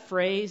 beloved, that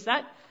phrase,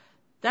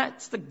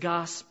 that's the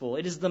gospel.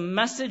 It is the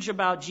message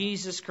about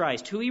Jesus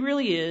Christ, who He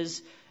really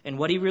is and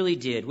what He really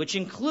did, which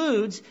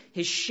includes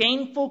His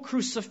shameful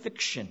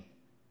crucifixion.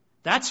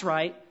 That's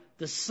right.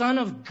 The Son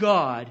of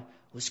God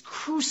was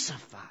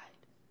crucified,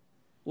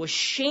 was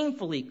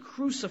shamefully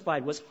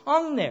crucified, was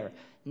hung there,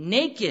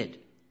 naked,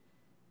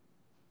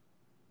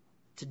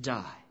 to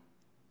die.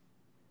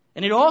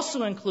 And it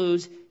also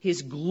includes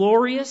His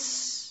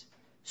glorious,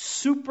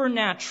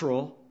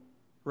 supernatural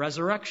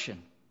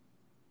resurrection.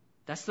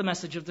 That's the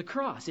message of the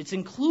cross. It's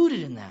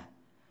included in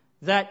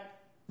that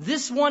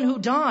this one who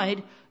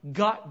died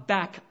got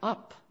back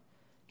up.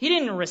 He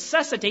didn't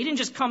resuscitate. He didn't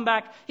just come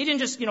back. He didn't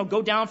just,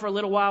 go down for a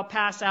little while,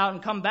 pass out,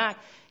 and come back.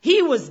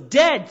 He was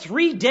dead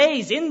 3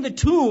 days in the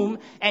tomb,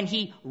 and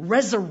He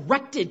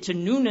resurrected to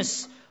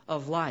newness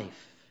of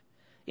life.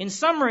 In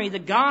summary, the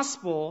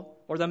gospel,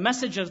 or the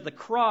message of the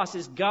cross,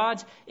 is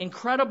God's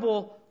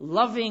incredible,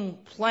 loving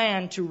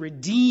plan to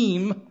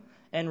redeem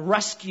and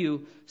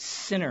rescue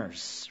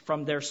sinners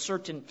from their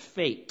certain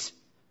fate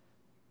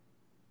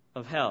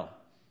of hell.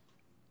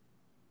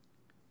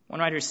 One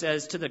writer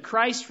says, to the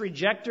Christ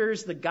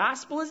rejectors, the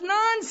gospel is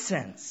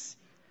nonsense.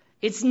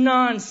 It's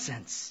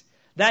nonsense.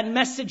 That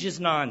message is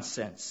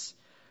nonsense.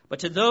 But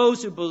to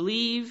those who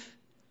believe,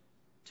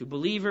 to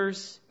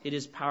believers, it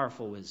is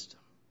powerful wisdom.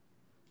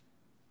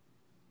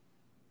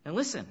 And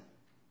listen,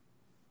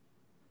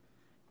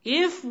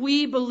 if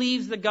we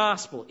believe the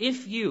gospel,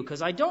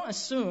 because I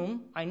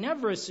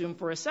never assume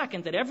for a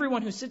second that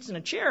everyone who sits in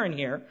a chair in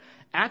here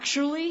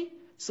actually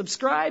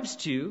subscribes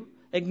to,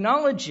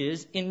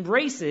 acknowledges,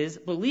 embraces,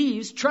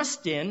 believes,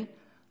 trusts in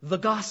the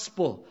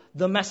gospel,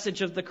 the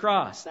message of the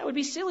cross. That would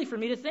be silly for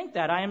me to think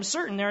that. I am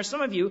certain there are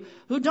some of you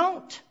who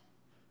don't.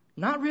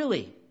 Not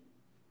really.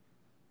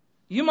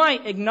 You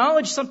might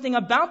acknowledge something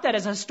about that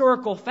as a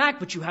historical fact,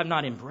 but you have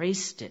not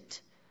embraced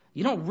it.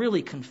 You don't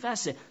really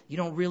confess it. You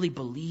don't really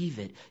believe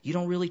it. You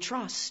don't really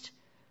trust.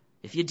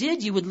 If you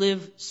did, you would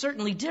live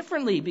certainly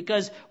differently,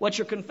 because what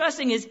you're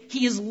confessing is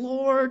He is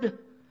Lord.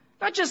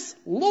 Not just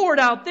Lord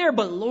out there,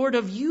 but Lord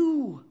of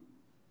you.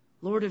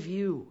 Lord of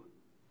you.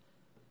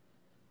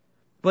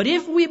 But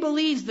if we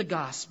believe the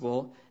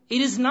gospel,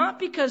 it is not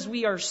because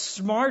we are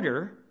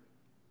smarter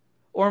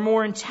or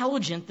more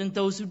intelligent than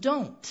those who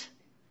don't.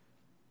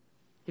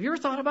 Have you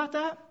ever thought about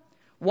that?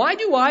 Why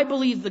do I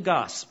believe the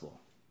gospel?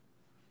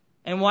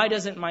 And why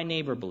doesn't my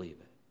neighbor believe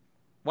it?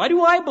 Why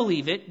do I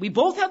believe it? We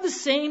both have the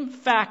same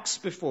facts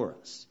before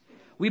us.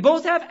 We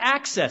both have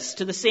access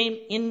to the same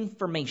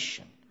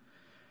information.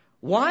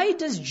 Why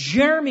does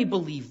Jeremy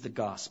believe the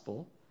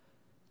gospel?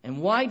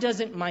 And why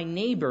doesn't my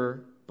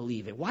neighbor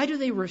believe it? Why do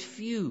they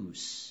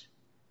refuse?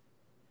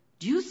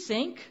 Do you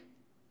think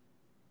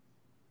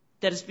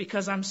that it's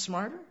because I'm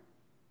smarter?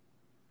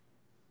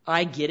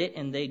 I get it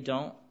and they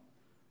don't.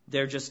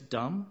 They're just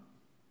dumb.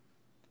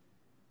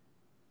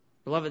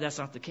 Beloved, that's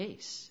not the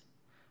case.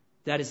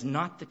 That is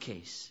not the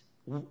case.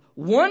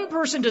 One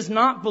person does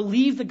not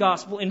believe the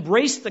gospel,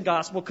 embrace the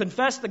gospel,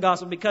 confess the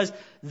gospel because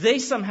they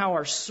somehow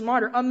are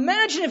smarter.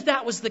 Imagine if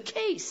that was the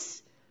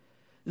case.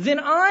 Then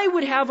I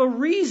would have a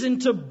reason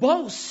to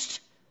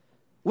boast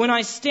when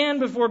I stand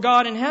before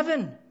God in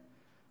heaven.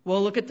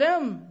 Well, look at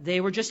them.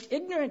 They were just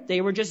ignorant.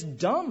 They were just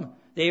dumb.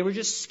 They were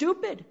just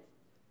stupid.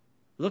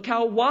 Look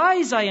how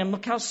wise I am.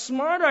 Look how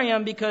smart I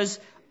am because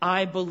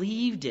I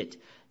believed it.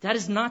 That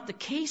is not the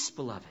case,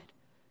 beloved.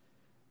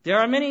 There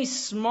are many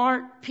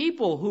smart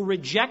people who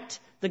reject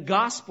the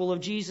gospel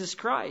of Jesus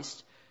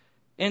Christ.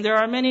 And there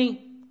are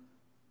many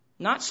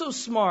not so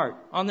smart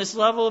on this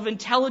level of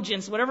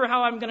intelligence,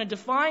 how I'm going to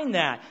define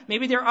that.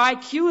 Maybe their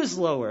IQ is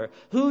lower,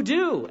 who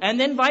do, and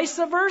then vice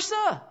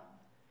versa.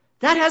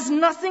 That has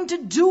nothing to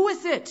do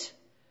with it.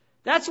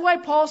 That's why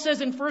Paul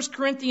says in 1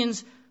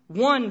 Corinthians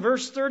 1,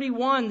 verse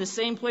 31, the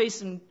same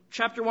place in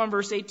chapter 1,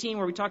 verse 18,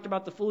 where we talked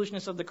about the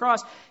foolishness of the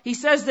cross, he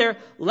says there,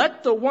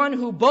 let the one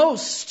who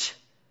boasts,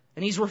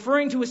 and he's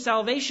referring to his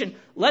salvation,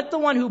 let the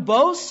one who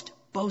boasts,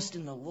 boast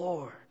in the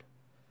Lord.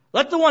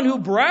 Let the one who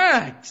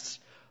brags,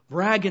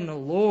 brag in the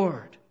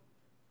Lord.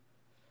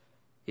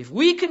 If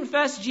we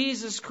confess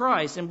Jesus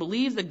Christ and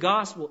believe the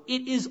gospel,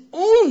 it is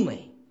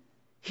only,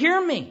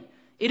 hear me,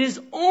 it is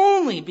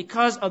only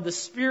because of the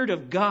Spirit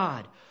of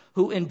God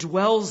who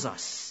indwells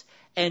us,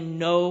 and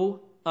no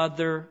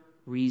other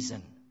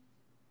reason.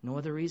 No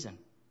other reason.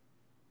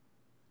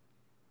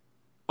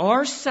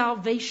 Our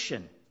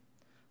salvation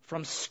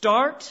from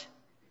start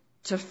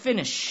to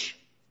finish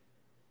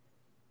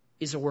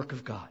is a work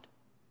of God.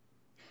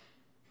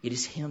 It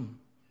is Him.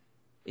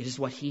 It is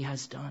what He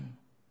has done.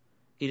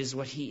 It is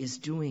what He is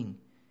doing.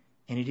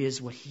 And it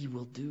is what He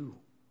will do.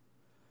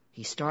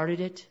 He started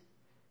it.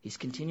 He's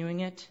continuing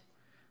it.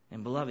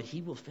 And beloved,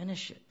 He will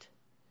finish it.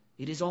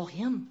 It is all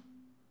Him.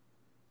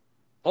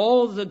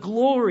 All the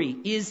glory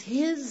is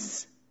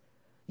His.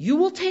 You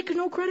will take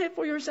no credit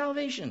for your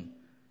salvation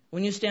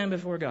when you stand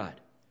before God.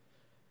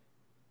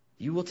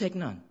 You will take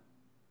none.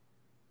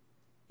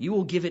 You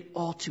will give it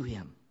all to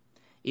Him.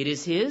 It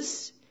is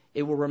His,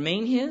 it will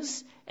remain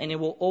His, and it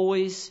will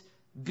always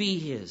be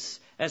His.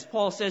 As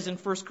Paul says in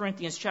 1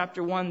 Corinthians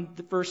chapter 1,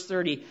 verse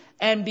 30,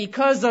 and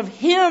because of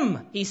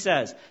Him, he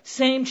says,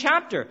 same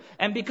chapter,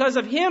 and because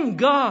of Him,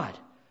 God,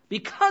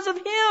 because of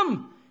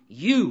Him,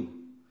 you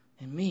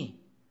and me,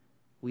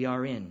 we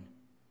are in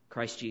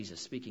Christ Jesus,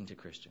 speaking to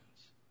Christians.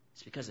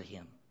 It's because of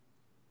Him.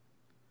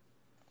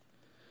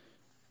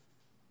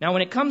 Now,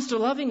 when it comes to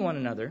loving one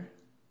another,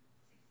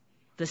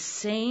 the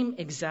same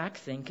exact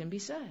thing can be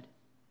said.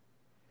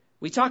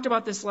 We talked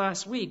about this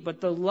last week,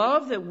 but the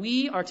love that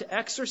we are to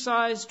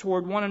exercise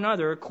toward one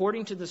another,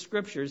 according to the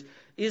Scriptures,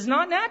 is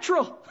not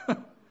natural.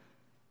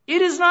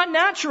 It is not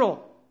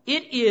natural.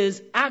 It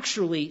is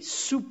actually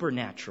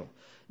supernatural.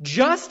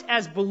 Just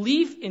as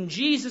belief in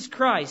Jesus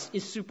Christ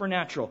is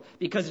supernatural,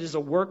 because it is a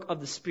work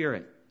of the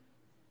Spirit.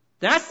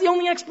 That's the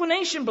only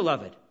explanation,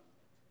 beloved.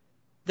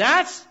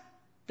 That's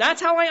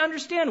That's how I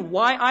understand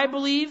why I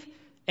believe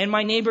and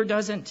my neighbor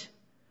doesn't.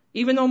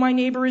 Even though my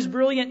neighbor is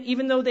brilliant,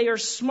 even though they are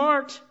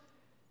smart,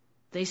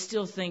 they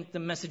still think the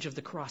message of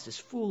the cross is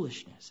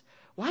foolishness.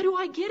 Why do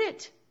I get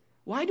it?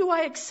 Why do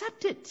I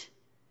accept it?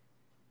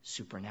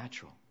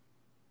 Supernatural.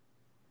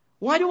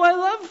 Why do I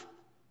love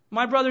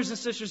my brothers and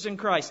sisters in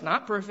Christ?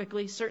 Not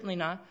perfectly, certainly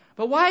not.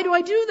 But why do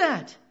I do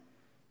that?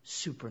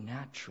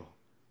 Supernatural.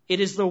 It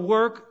is the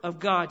work of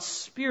God's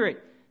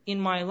Spirit in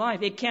my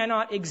life. It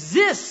cannot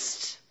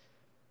exist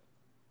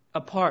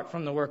apart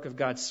from the work of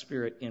God's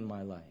Spirit in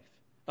my life.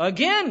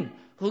 Again,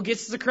 who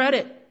gets the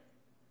credit?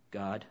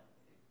 God.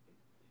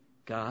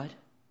 God.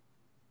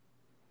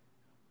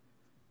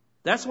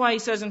 That's why he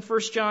says in 1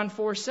 John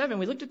 4:7,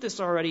 we looked at this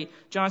already.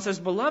 John says,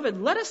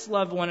 "Beloved, let us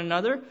love one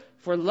another,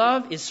 for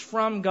love is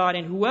from God.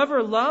 And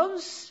whoever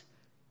loves,"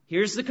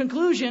 here's the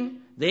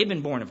conclusion, "they've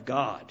been born of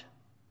God."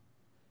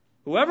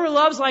 Whoever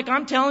loves like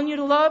I'm telling you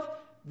to love,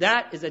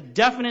 that is a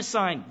definite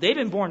sign. They've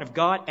been born of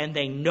God and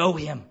they know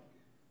Him.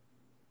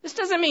 This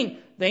doesn't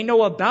mean they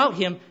know about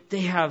Him.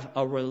 They have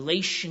a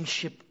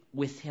relationship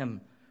with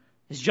Him.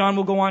 As John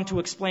will go on to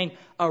explain,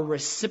 a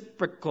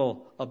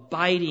reciprocal,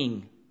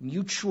 abiding,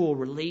 mutual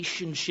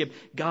relationship.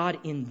 God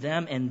in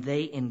them and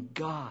they in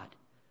God.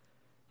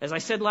 As I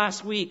said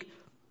last week,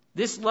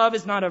 this love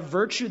is not a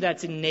virtue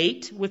that's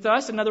innate with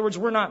us. In other words,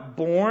 we're not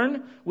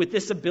born with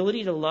this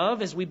ability to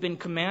love as we've been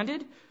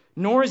commanded.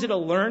 Nor is it a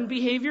learned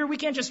behavior. We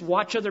can't just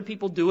watch other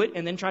people do it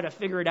and then try to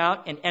figure it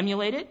out and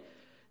emulate it.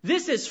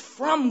 This is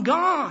from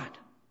God.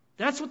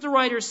 That's what the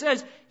writer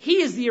says.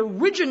 He is the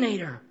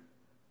originator.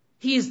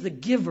 He is the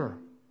giver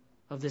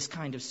of this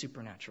kind of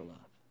supernatural love.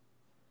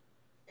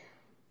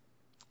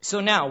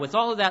 So now, with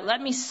all of that,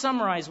 let me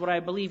summarize what I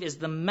believe is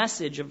the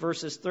message of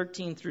verses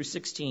 13 through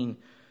 16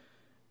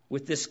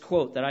 with this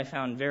quote that I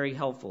found very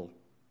helpful.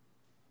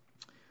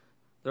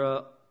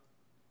 The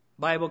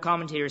Bible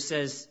commentator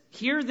says,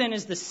 here then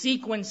is the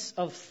sequence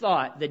of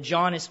thought that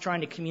John is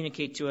trying to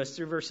communicate to us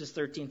through verses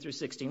 13 through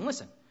 16.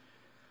 Listen,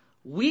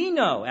 we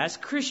know as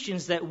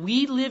Christians that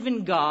we live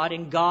in God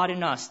and God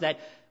in us, that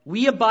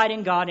we abide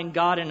in God and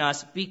God in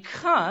us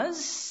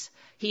because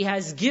He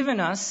has given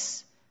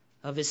us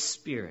of His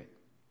Spirit,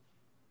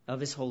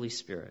 of His Holy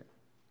Spirit.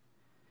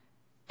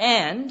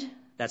 And,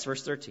 that's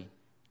verse 13,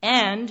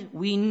 and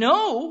we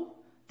know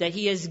that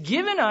He has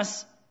given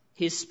us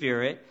His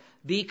Spirit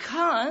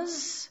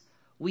because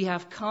we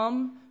have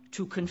come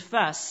to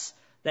confess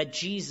that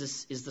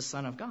Jesus is the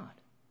Son of God.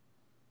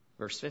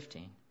 Verse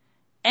 15.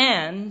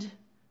 And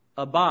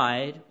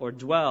abide or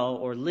dwell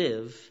or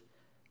live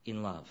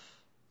in love.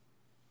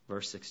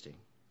 Verse 16.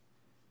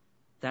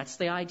 That's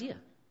the idea.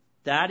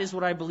 That is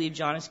what I believe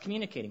John is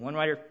communicating. One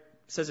writer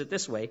says it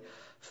this way.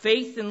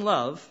 Faith and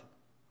love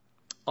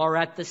are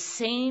at the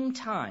same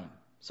time.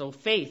 So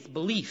faith,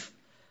 belief.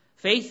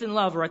 Faith and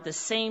love are at the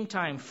same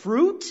time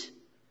fruit,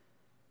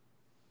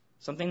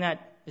 something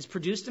that is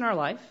produced in our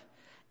life,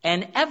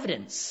 and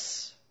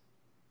evidence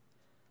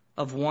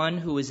of one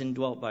who is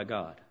indwelt by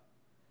God.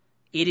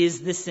 It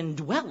is this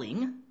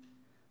indwelling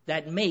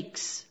that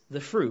makes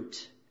the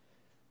fruit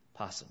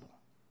possible.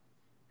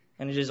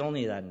 And it is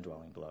only that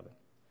indwelling, beloved.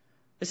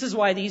 This is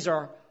why these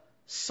are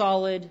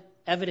solid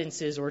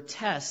evidences or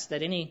tests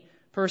that any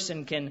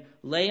person can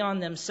lay on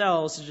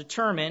themselves to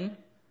determine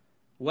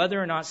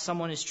whether or not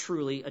someone is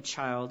truly a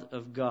child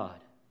of God.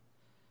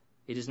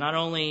 It is not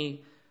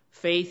only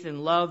faith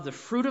and love, the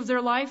fruit of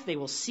their life, they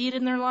will see it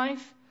in their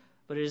life,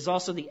 but it is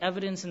also the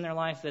evidence in their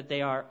life that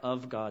they are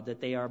of God, that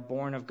they are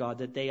born of God,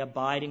 that they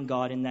abide in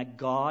God, and that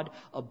God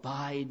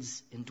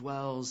abides and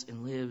dwells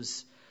and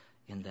lives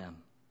in them.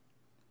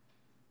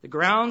 The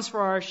grounds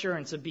for our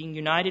assurance of being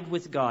united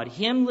with God,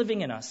 Him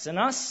living in us and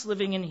us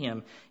living in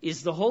Him,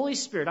 is the Holy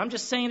Spirit. I'm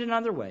just saying it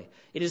another way.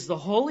 It is the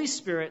Holy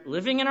Spirit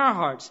living in our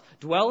hearts,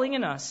 dwelling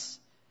in us,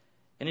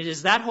 and it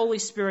is that Holy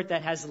Spirit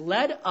that has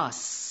led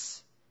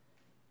us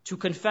to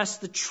confess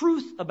the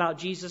truth about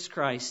Jesus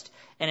Christ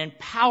and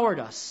empowered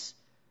us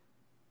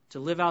to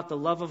live out the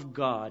love of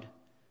God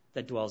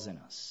that dwells in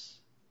us.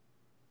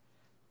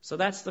 So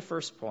that's the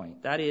first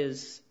point. That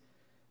is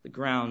the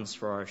grounds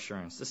for our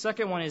assurance. The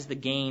second one is the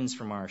gains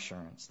from our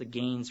assurance. The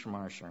gains from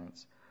our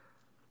assurance.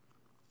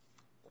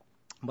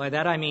 By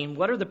that I mean,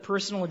 what are the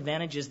personal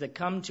advantages that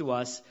come to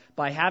us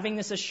by having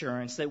this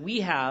assurance that we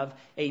have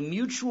a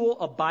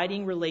mutual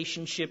abiding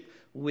relationship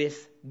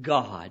with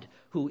God,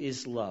 who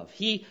is love.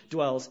 He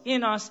dwells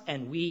in us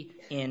and we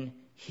in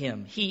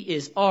Him. He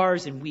is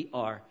ours and we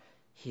are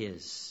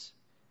His.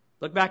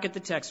 Look back at the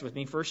text with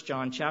me, 1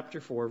 John chapter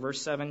 4,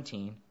 verse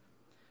 17.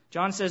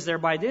 John says there,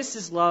 by this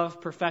is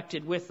love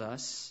perfected with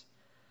us.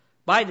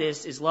 By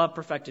this is love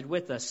perfected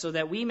with us, so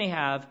that we may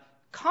have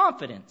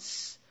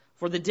confidence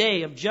for the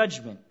day of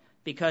judgment,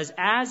 because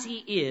as He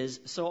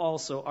is, so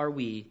also are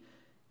we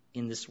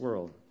in this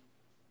world.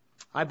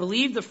 I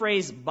believe the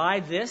phrase by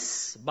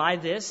this,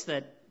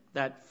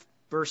 that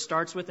verse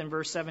starts with in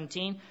verse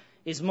 17,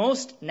 is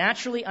most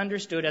naturally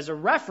understood as a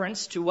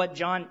reference to what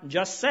John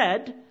just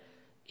said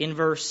in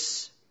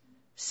verse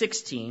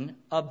 16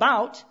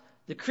 about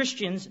the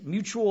Christian's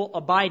mutual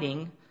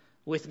abiding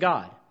with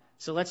God.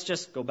 So let's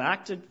just go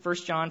back to 1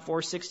 John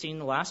 4:16,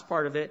 the last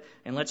part of it,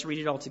 and let's read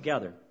it all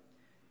together.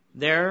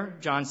 There,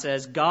 John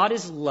says, God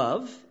is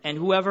love, and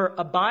whoever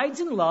abides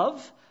in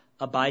love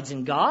abides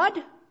in God,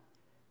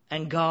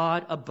 and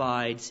God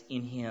abides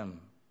in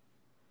him.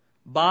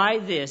 By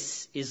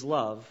this is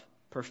love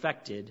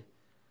perfected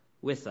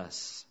with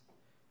us.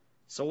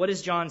 So what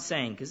is John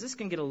saying? Because this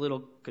can get a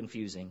little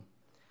confusing.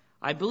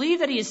 I believe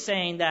that he is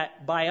saying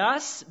that by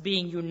us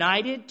being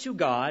united to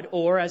God,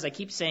 or as I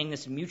keep saying,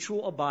 this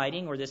mutual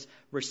abiding or this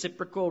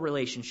reciprocal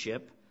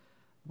relationship,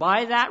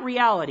 by that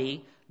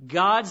reality,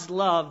 God's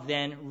love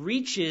then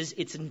reaches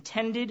its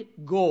intended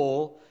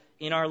goal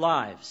in our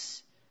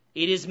lives.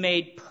 It is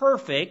made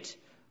perfect,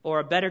 or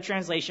a better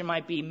translation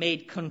might be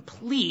made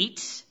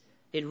complete.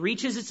 It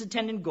reaches its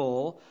intended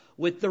goal,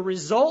 with the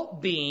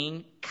result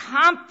being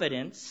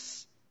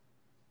confidence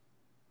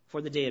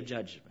for the day of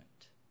judgment.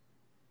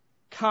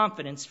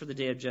 Confidence for the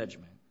day of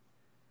judgment.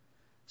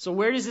 So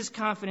where does this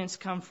confidence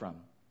come from?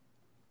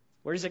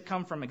 Where does it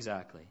come from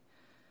exactly?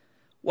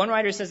 One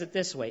writer says it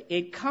this way: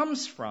 it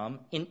comes from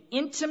an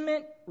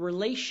intimate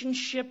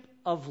relationship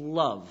of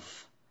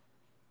love,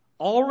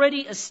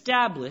 already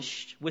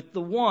established with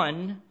the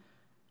one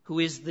who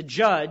is the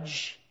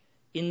judge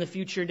in the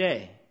future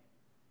day.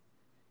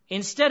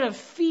 Instead of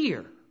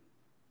fear,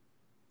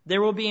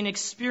 there will be an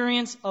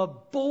experience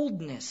of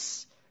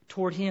boldness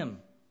toward him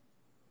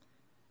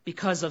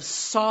because of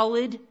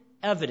solid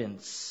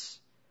evidence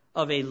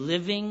of a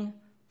living,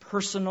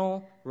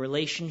 personal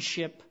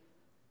relationship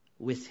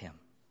with him.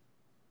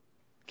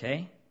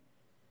 Okay?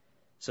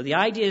 So the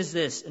idea is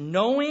this: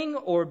 knowing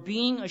or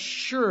being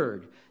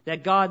assured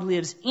that God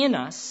lives in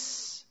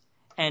us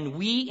and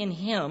we in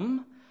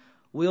him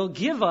will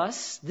give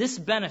us this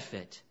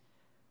benefit: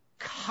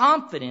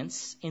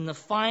 confidence in the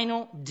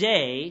final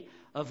day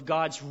of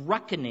God's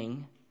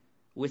reckoning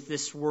with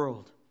this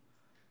world.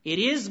 It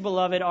is,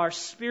 beloved, our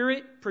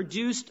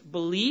Spirit-produced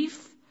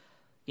belief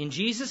in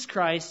Jesus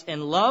Christ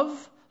and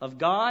love of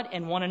God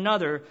and one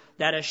another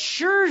that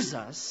assures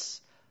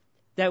us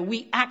that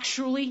we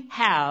actually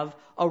have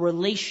a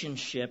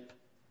relationship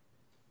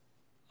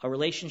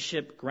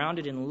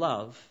grounded in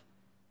love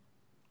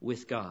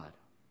with God.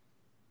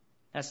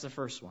 That's the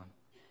first one.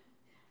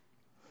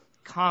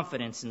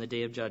 Confidence in the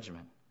day of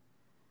judgment.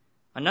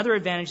 Another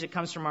advantage that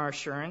comes from our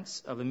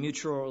assurance of a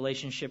mutual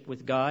relationship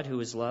with God, who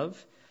is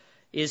love,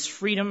 is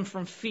freedom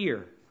from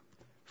fear.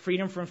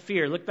 Freedom from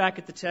fear. Look back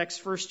at the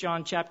text, 1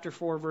 John chapter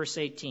 4, verse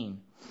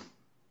 18.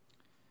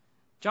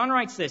 John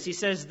writes this. He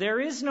says, "There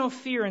is no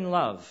fear in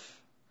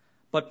love,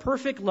 but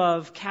perfect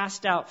love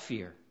casts out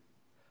fear.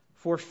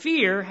 For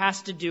fear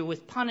has to do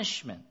with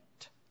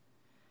punishment.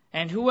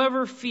 And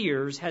whoever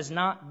fears has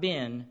not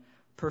been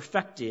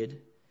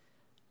perfected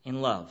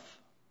in love."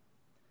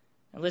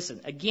 And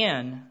listen,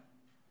 again,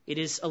 it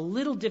is a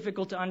little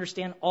difficult to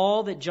understand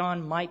all that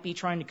John might be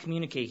trying to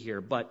communicate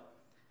here, but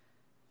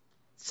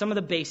some of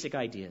the basic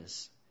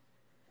ideas.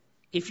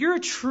 If you're a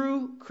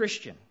true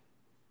Christian,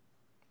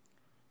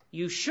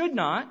 you should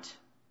not,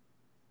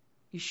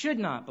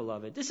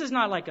 beloved. This is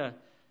not like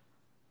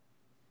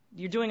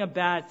you're doing a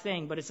bad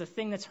thing, but it's a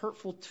thing that's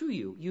hurtful to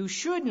you. You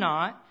should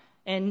not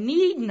and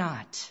need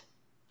not,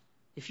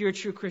 if you're a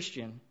true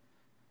Christian,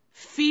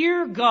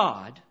 fear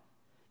God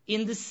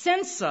in the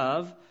sense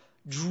of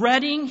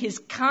dreading his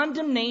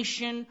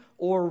condemnation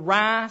or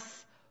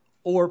wrath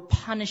or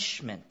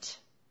punishment.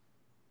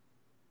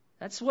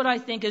 That's what I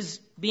think is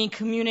being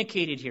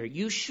communicated here.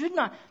 You should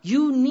not.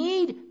 You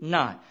need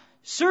not.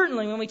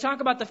 Certainly, when we talk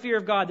about the fear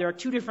of God, there are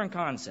two different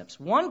concepts.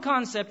 One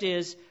concept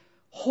is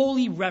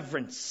holy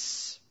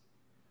reverence,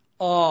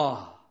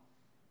 awe,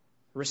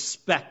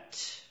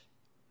 respect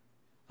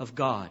of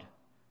God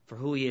for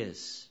who he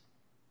is.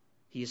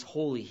 He is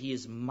holy. He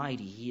is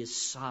mighty. He is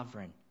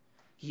sovereign.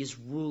 He is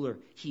ruler.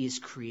 He is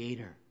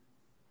creator.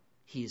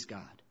 He is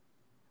God.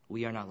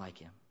 We are not like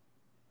him.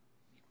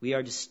 We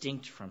are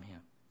distinct from him.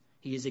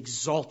 He is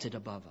exalted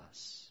above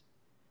us.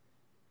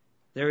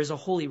 There is a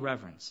holy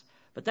reverence.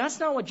 But that's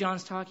not what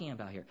John's talking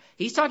about here.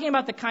 He's talking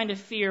about the kind of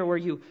fear where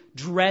you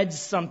dread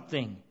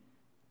something.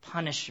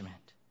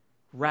 Punishment,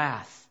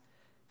 wrath,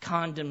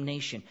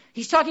 condemnation.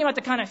 He's talking about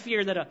the kind of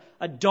fear that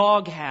a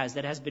dog has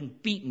that has been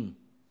beaten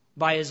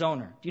by his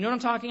owner. Do you know what I'm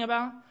talking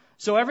about?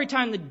 So every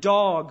time the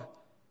dog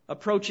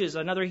approaches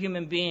another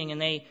human being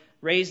and they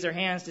raise their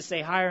hands to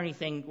say hi or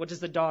anything, what does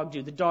the dog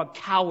do? The dog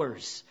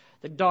cowers.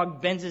 The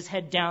dog bends his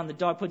head down. The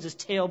dog puts his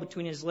tail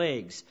between his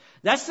legs.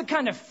 That's the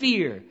kind of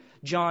fear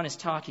John is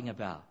talking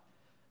about.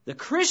 The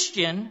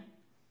Christian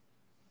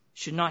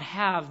should not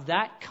have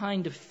that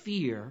kind of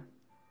fear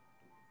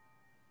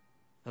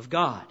of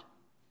God.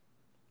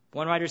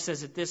 One writer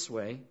says it this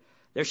way: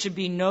 there should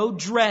be no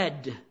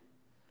dread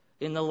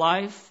in the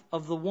life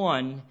of the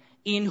one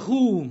in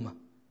whom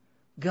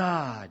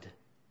God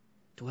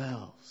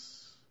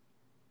dwells.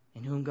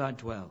 In whom God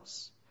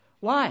dwells.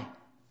 Why?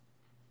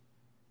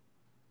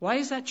 Why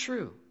is that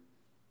true?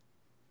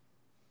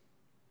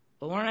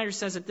 Well, one writer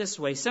says it this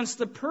way: since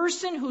the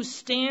person who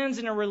stands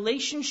in a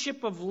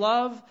relationship of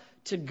love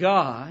to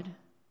God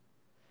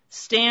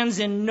stands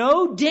in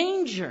no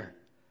danger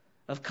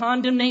of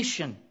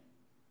condemnation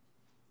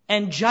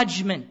and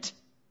judgment,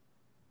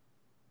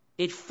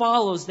 it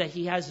follows that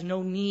he has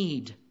no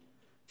need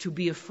to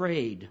be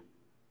afraid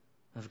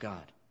of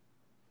God.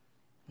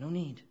 No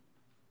need.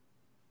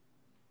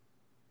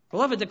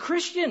 Beloved, the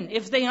Christian,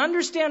 if they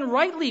understand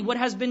rightly what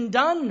has been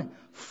done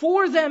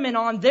for them and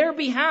on their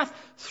behalf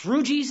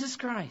through Jesus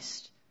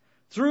Christ,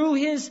 through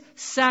his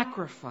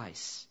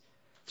sacrifice,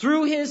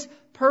 through his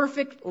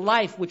perfect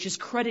life, which is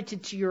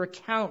credited to your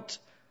account,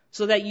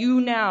 so that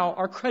you now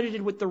are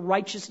credited with the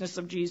righteousness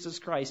of Jesus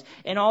Christ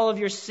and all of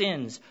your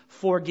sins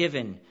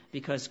forgiven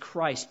because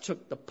Christ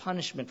took the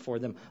punishment for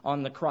them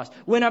on the cross.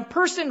 When a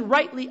person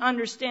rightly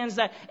understands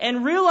that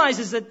and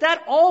realizes that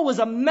that all was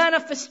a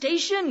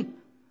manifestation,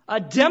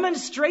 a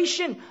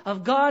demonstration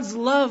of God's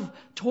love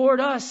toward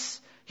us,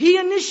 he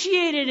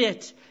initiated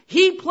it,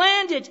 he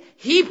planned it,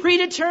 he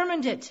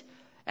predetermined it.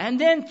 And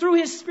then through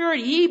his Spirit,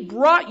 he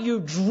brought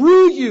you,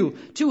 drew you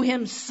to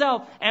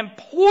himself and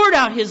poured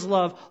out his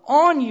love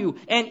on you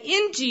and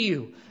into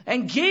you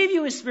and gave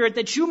you his Spirit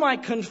that you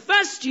might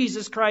confess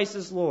Jesus Christ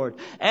as Lord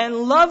and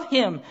love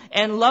him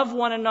and love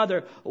one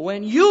another.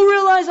 When you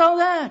realize all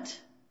that,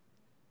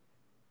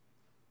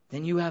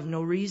 then you have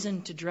no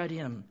reason to dread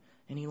him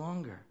any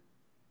longer.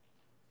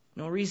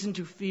 No reason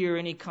to fear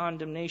any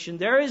condemnation.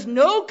 There is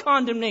no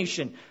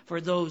condemnation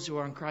for those who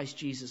are in Christ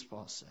Jesus,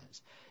 Paul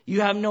says.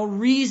 You have no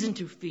reason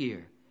to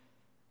fear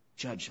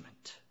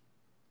judgment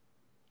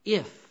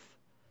if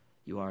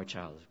you are a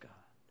child of God.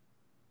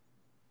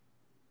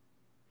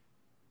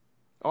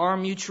 Our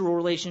mutual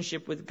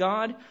relationship with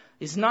God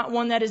is not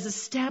one that is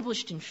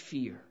established in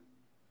fear,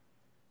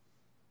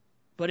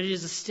 but it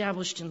is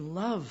established in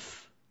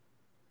love.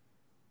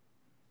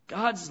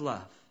 God's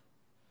love.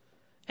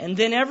 And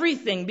then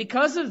everything,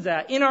 because of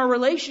that, in our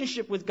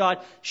relationship with God,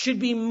 should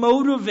be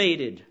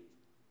motivated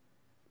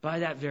by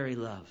that very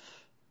love.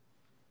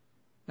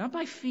 Not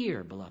by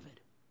fear, beloved.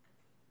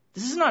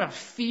 This is not a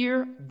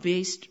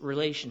fear-based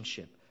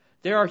relationship.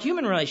 There are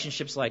human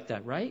relationships like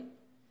that, right?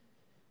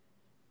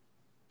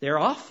 They're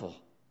awful.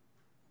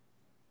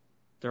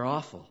 They're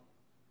awful.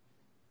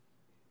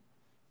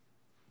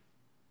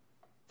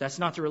 That's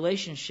not the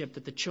relationship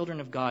that the children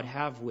of God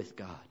have with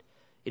God.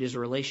 It is a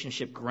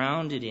relationship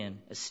grounded in,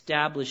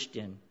 established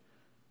in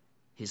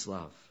his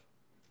love.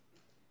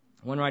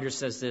 One writer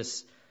says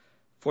this,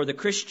 "For the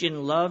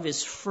Christian, love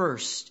is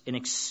first an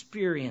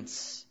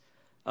experience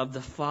of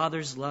the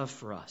Father's love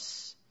for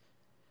us.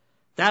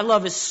 That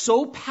love is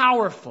so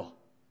powerful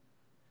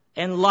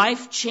and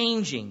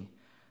life-changing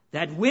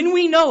that when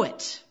we know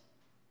it,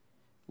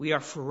 we are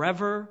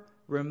forever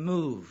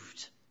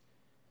removed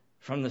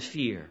from the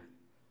fear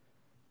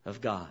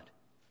of God.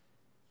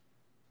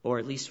 Or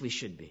at least we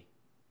should be.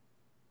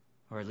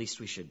 Or at least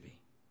we should be.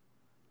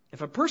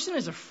 If a person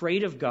is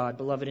afraid of God,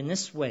 beloved, in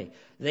this way,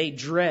 they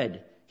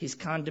dread his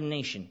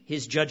condemnation,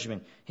 his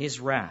judgment, his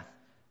wrath,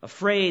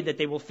 afraid that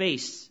they will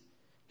face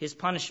his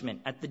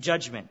punishment at the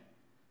judgment,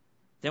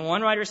 then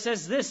one writer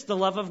says this, the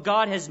love of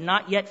God has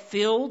not yet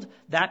filled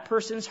that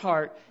person's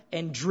heart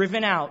and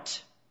driven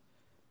out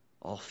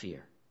all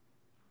fear.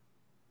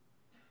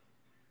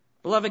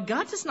 Beloved,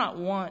 God does not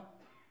want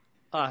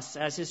us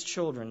as his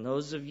children,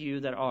 those of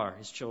you that are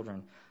his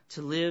children,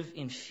 to live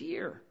in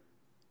fear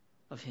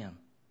of him.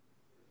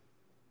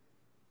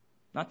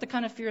 Not the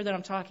kind of fear that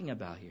I'm talking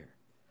about here,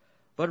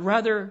 but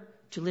rather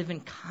to live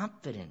in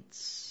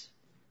confidence,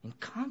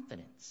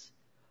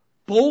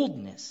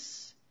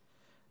 boldness,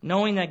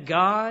 knowing that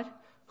God,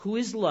 who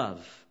is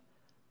love,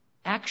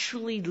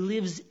 actually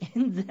lives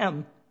in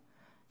them.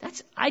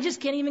 I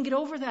just can't even get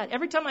over that.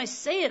 Every time I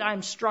say it,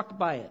 I'm struck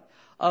by it.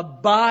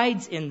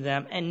 Abides in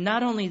them, and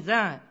not only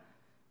that,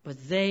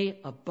 but they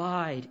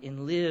abide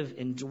and live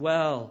and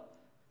dwell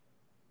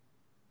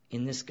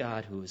in this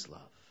God who is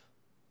love.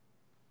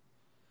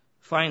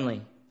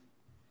 Finally,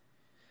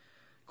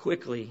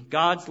 quickly,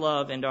 God's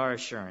love and our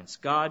assurance.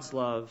 God's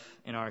love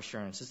and our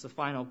assurance is the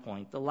final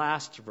point. The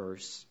last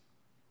verse.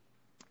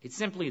 It's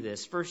simply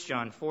this, 1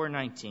 John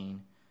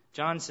 4:19.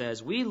 John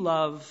says, we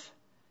love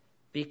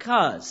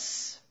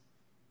because.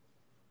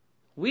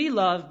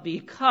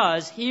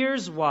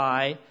 Here's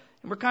why.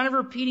 And we're kind of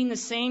repeating the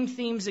same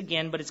themes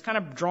again, but it's kind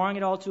of drawing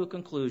it all to a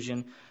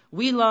conclusion.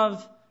 We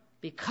love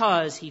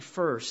because he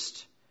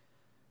first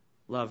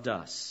loved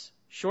us.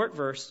 Short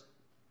verse,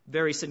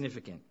 very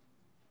significant.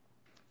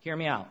 Hear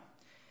me out.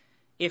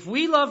 If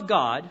we love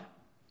God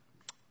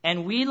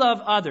and we love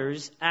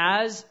others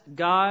as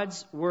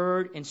God's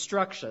word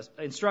instructs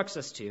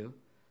us to,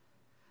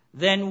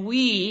 then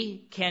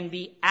we can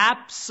be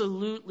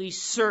absolutely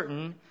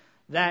certain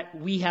that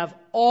we have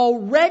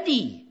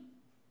already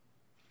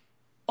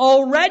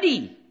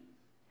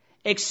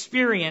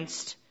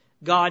experienced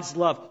God's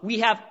love. We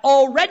have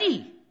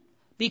already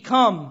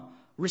become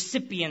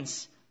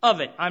recipients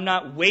of it. I'm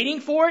not waiting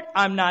for it.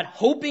 I'm not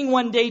hoping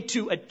one day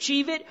to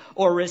achieve it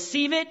or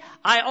receive it.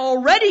 I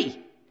already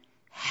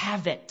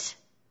have it.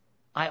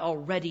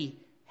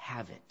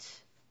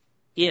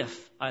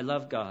 If I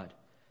love God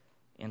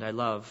and I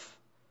love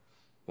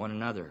one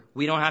another.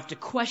 We don't have to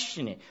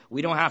question it.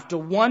 We don't have to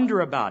wonder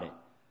about it.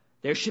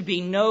 There should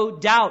be no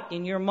doubt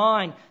in your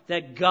mind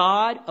that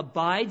God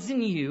abides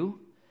in you,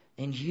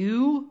 and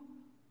you,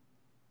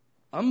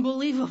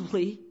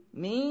 unbelievably,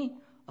 me,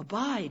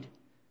 abide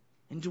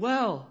and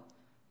dwell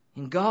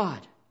in God.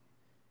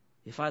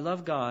 If I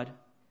love God,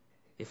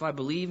 if I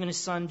believe in His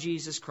Son,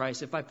 Jesus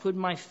Christ, if I put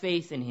my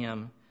faith in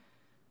Him,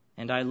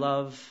 and I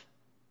love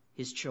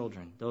His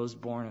children, those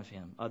born of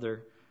Him,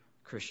 other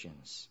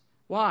Christians.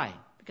 Why?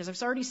 Because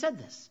I've already said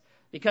this.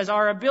 Because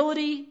our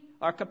ability,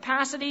 our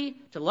capacity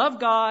to love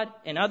God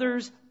and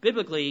others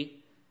biblically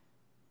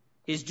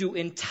is due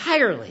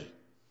entirely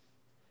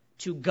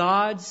to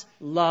God's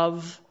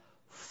love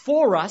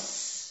for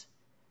us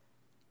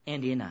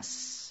and in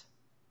us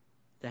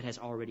that has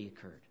already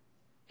occurred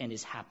and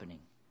is happening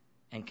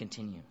and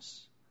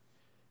continues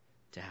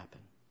to happen.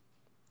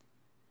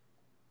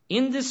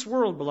 In this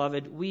world,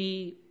 beloved,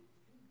 we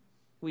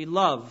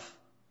love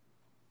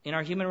in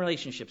our human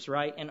relationships,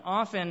 right? And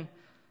often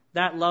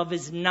that love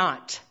is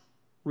not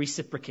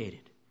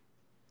reciprocated.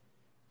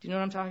 Do you know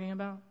what I'm talking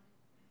about?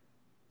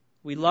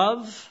 We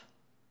love,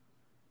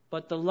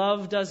 but the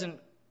love doesn't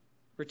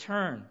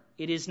return.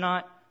 It is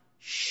not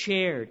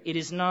shared. It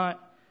is not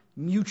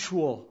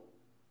mutual.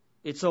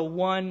 It's a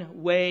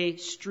one-way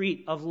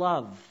street of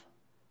love.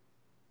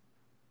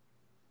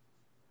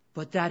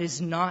 But that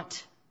is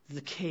not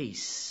the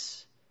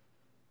case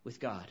with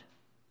God.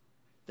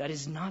 That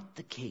is not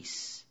the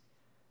case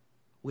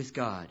with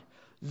God.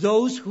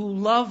 Those who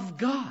love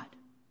God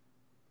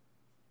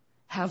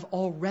have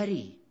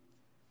already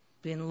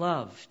been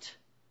loved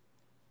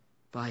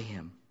by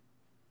Him.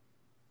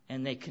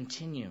 And they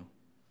continue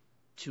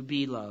to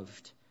be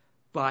loved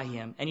by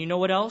Him. And you know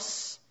what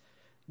else?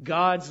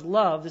 God's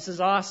love, this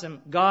is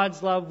awesome,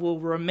 God's love will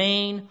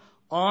remain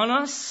on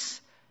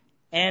us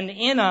and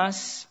in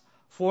us,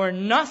 for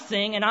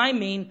nothing, and I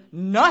mean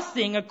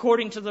nothing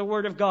according to the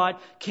Word of God,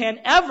 can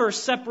ever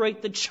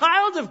separate the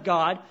child of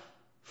God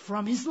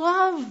from His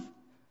love.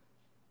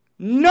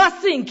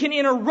 Nothing can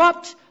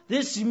interrupt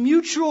this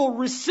mutual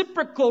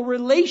reciprocal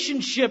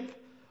relationship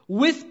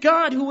with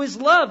God who is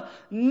love.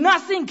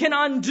 Nothing can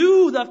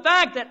undo the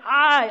fact that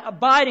I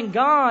abide in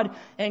God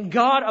and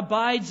God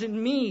abides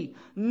in me.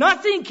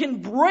 Nothing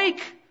can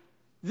break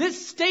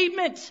this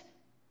statement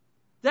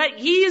that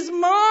He is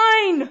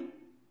mine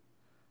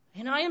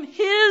and I am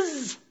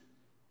His.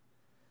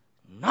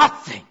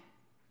 Nothing.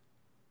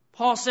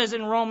 Paul says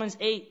in Romans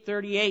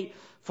 8:38,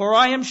 for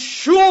I am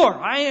sure,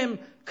 I am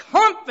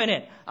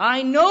confident,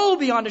 I know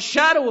beyond a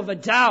shadow of a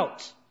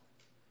doubt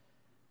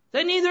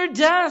that neither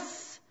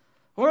death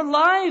or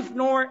life,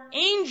 nor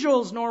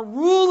angels, nor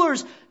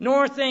rulers,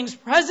 nor things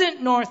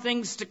present, nor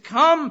things to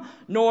come,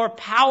 nor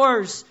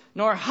powers,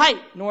 nor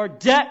height, nor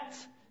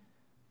depth,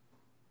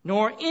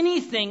 nor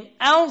anything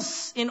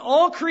else in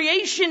all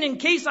creation, in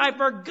case I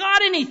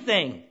forgot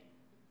anything,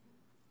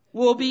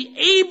 will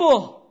be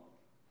able,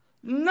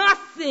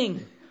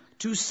 nothing,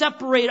 to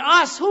separate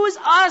us. Who is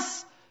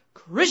us?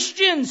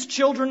 Christians,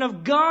 children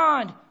of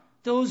God,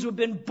 those who have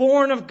been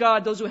born of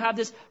God, those who have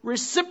this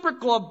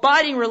reciprocal,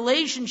 abiding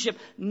relationship.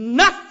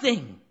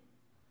 Nothing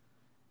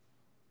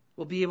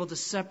will be able to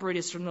separate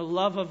us from the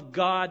love of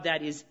God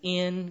that is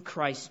in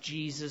Christ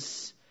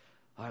Jesus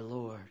our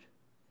Lord.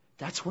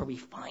 That's where we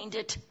find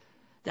it.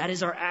 That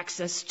is our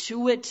access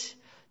to it.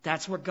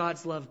 That's where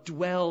God's love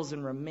dwells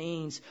and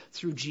remains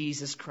through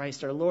Jesus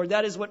Christ our Lord.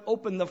 That is what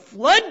opened the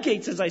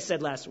floodgates, as I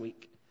said last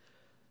week.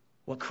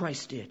 What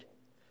Christ did.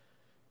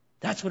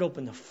 That's what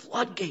opened the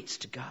floodgates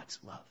to God's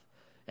love.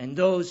 And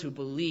those who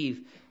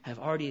believe have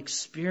already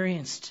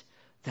experienced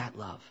that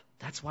love.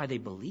 That's why they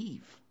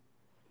believe.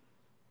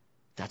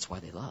 That's why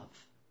they love.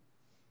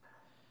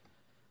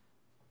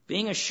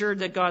 Being assured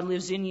that God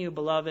lives in you,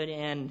 beloved,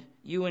 and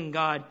you in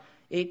God,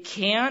 it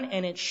can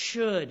and it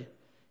should.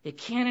 It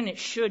can and it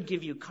should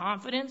give you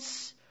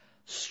confidence,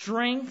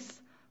 strength,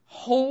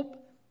 hope,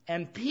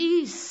 and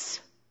peace.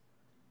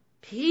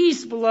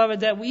 Peace,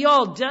 beloved, that we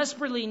all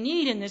desperately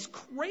need in this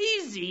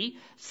crazy,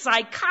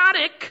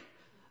 psychotic,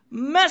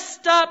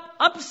 messed up,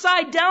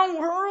 upside down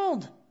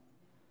world.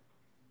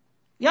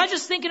 Yeah,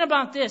 just thinking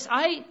about this.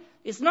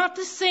 It's not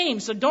the same,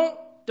 so don't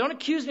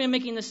accuse me of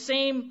making the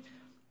same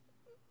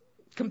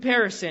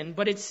comparison,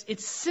 but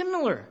it's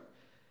similar.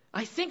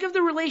 I think of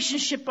the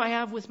relationship I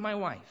have with my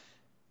wife.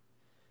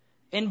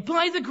 And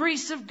by the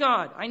grace of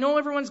God, I know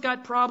everyone's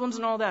got problems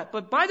and all that,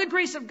 but by the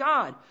grace of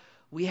God,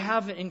 we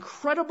have an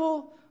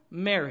incredible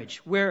marriage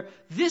where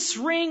this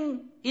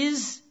ring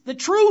is the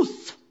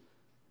truth.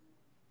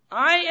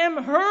 I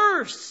am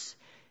hers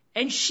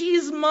and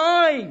she's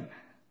mine.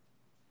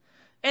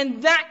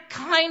 And that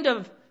kind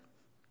of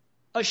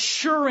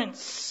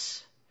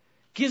assurance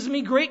gives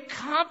me great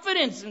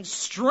confidence and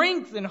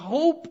strength and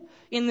hope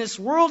in this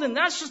world. And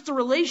that's just the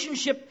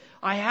relationship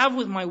I have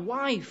with my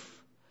wife.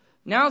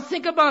 Now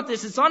think about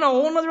this. It's on a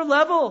whole other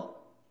level.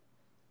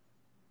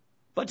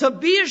 But to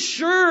be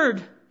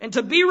assured and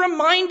to be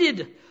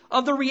reminded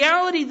of the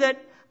reality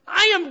that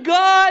I am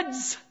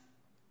God's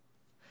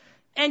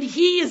and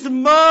He is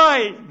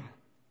mine.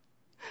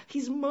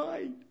 He's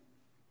mine.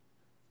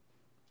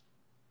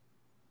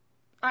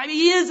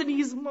 He is and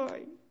He's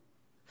mine.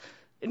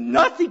 And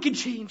nothing can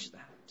change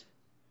that.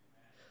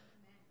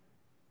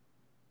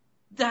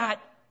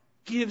 That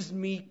gives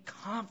me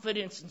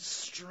confidence and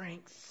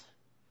strength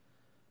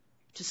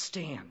to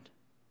stand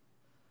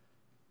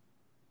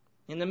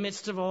in the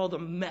midst of all the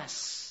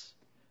mess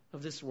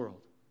of this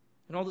world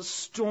and all the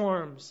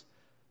storms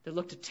that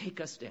look to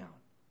take us down.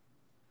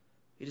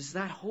 It is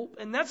that hope,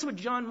 and that's what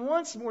John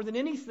wants more than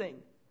anything.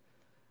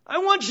 I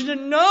want you to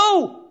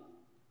know.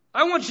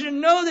 I want you to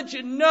know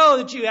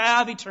that you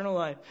have eternal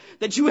life,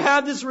 that you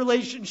have this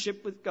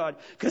relationship with God,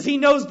 because He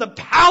knows the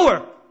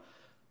power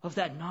of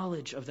that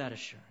knowledge, of that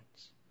assurance.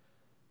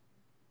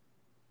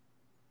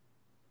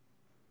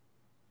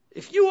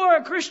 If you are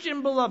a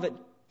Christian, beloved,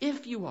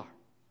 if you are,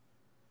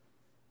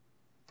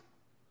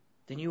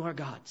 then you are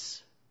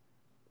God's.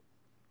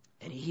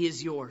 And He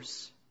is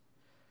yours.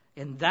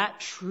 And that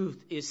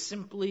truth is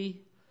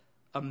simply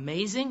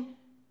amazing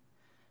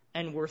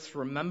and worth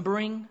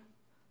remembering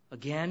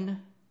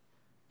again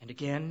and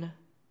again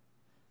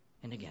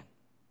and again.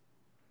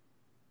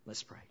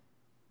 Let's pray.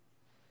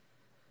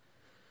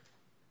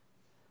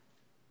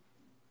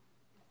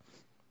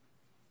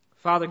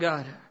 Father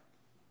God,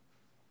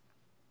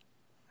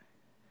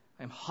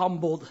 I am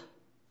humbled.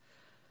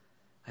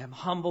 I am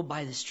humbled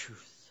by this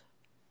truth.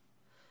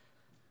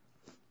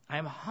 I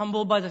am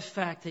humbled by the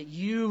fact that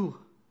You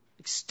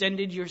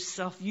extended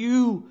Yourself.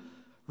 You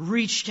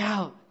reached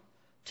out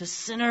to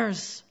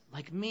sinners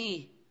like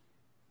me.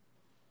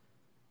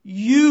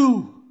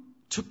 You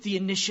took the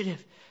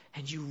initiative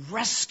and You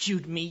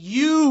rescued me.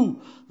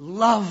 You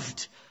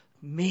loved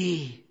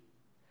me.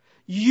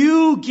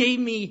 You gave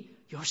me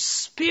Your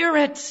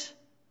Spirit.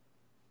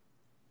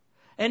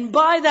 And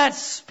by that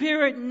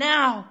Spirit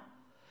now,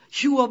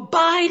 You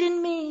abide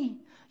in me.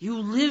 You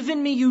live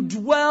in me. You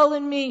dwell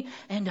in me.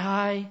 And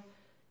I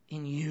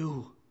in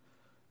You.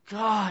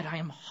 God, I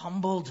am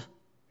humbled.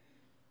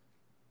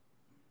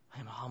 I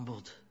am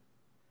humbled.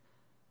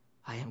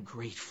 I am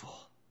grateful.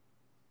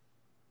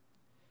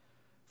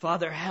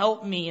 Father,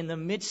 help me in the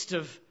midst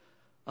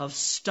of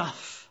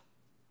stuff.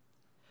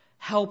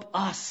 Help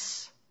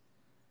us.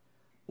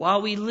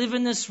 While we live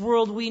in this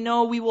world, we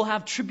know we will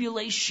have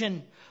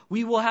tribulation.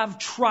 We will have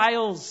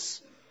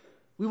trials.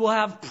 We will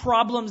have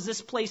problems.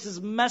 This place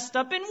is messed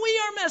up, and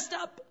we are messed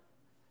up.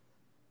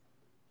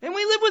 And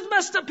we live with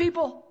messed up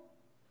people.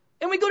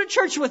 And we go to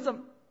church with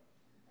them.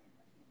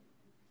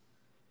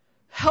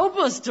 Help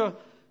us to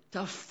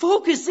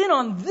focus in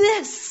on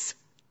this.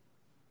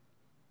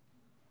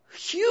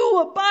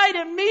 You abide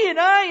in me and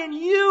I in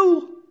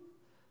You.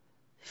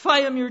 If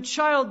I am Your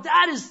child,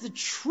 that is the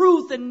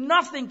truth and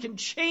nothing can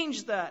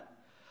change that.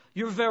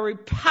 Your very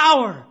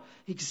power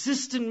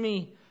exists in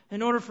me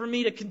in order for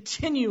me to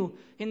continue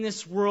in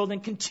this world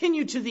and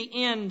continue to the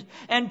end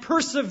and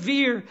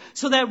persevere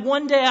so that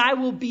one day I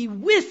will be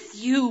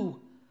with You.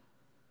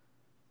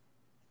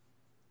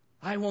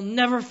 I will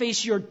never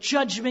face Your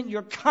judgment,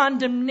 Your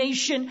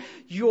condemnation,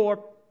 Your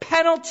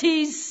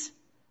penalties,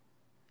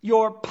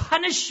 Your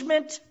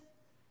punishment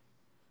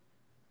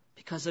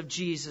because of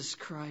Jesus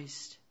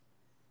Christ.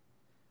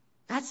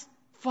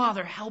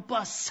 Father, help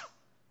us.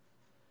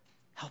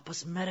 Help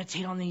us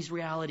meditate on these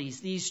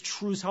realities, these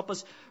truths. Help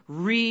us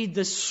read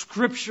the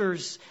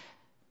Scriptures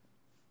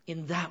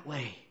in that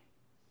way.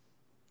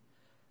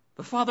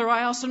 But Father,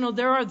 I also know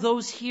there are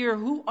those here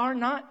who are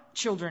not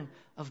children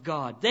of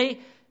God. They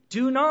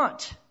do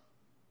not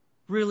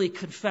really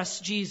confess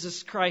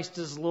Jesus Christ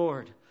as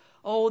Lord.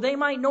 Oh, they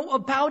might know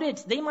about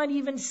it. They might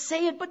even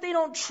say it, but they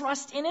don't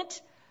trust in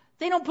it.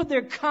 They don't put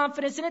their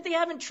confidence in it. They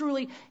haven't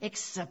truly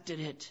accepted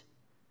it.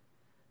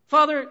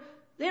 Father,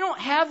 they don't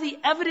have the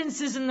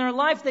evidences in their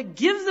life that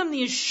give them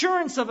the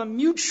assurance of a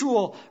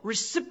mutual,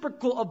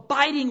 reciprocal,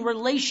 abiding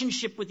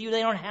relationship with You. They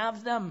don't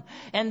have them.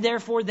 And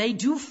therefore they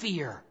do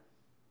fear.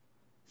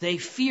 They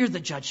fear the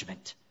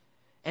judgment.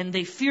 And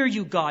they fear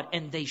You, God,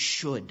 and they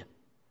should.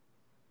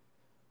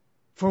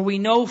 For we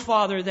know,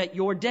 Father, that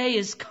Your day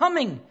is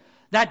coming,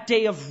 that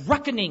day of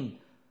reckoning,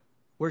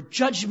 where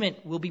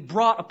judgment will be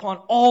brought upon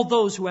all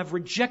those who have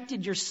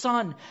rejected Your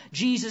Son,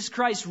 Jesus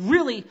Christ,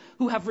 really,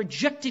 who have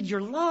rejected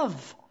Your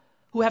love,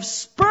 who have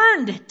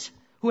spurned it,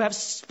 who have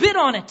spit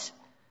on it,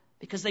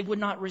 because they would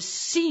not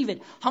receive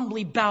it,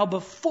 humbly bow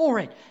before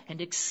it,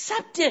 and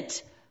accept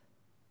it,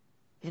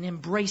 and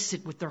embrace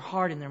it with their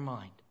heart and their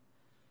mind.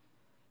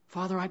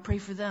 Father, I pray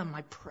for them.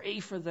 I pray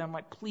for them.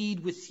 I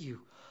plead with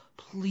You.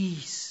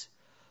 Please,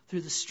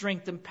 through the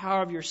strength and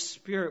power of Your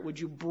Spirit, would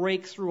You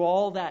break through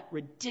all that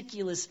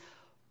ridiculous,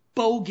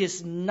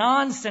 bogus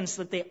nonsense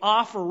that they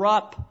offer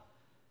up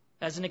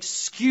as an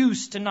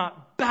excuse to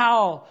not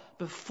bow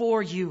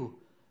before You,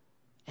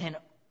 and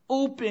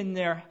open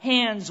their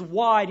hands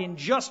wide and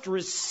just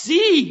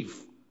receive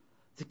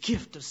the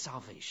gift of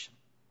salvation.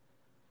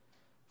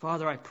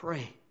 Father, I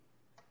pray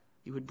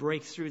You would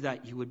break through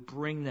that. You would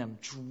bring them,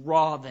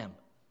 draw them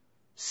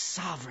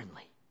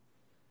sovereignly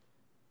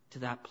to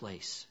that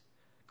place,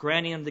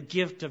 granting them the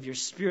gift of Your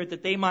Spirit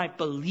that they might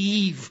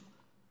believe,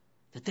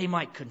 that they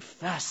might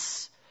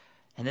confess,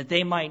 and that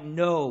they might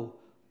know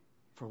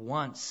for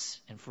once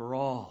and for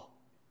all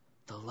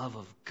the love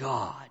of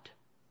God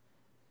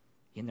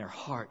in their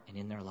heart and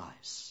in their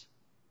lives.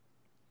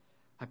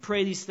 I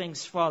pray these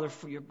things, Father,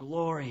 for your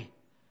glory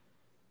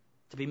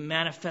to be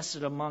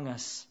manifested among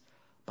us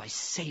by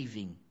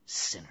saving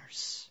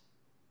sinners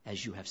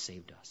as you have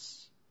saved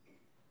us.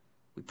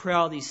 We pray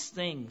all these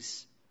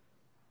things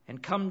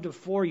and come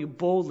before you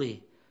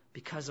boldly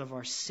because of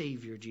our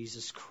Savior,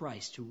 Jesus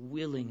Christ, who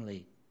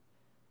willingly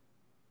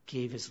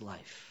gave his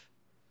life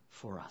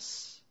for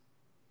us.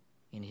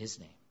 In his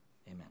name,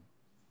 amen.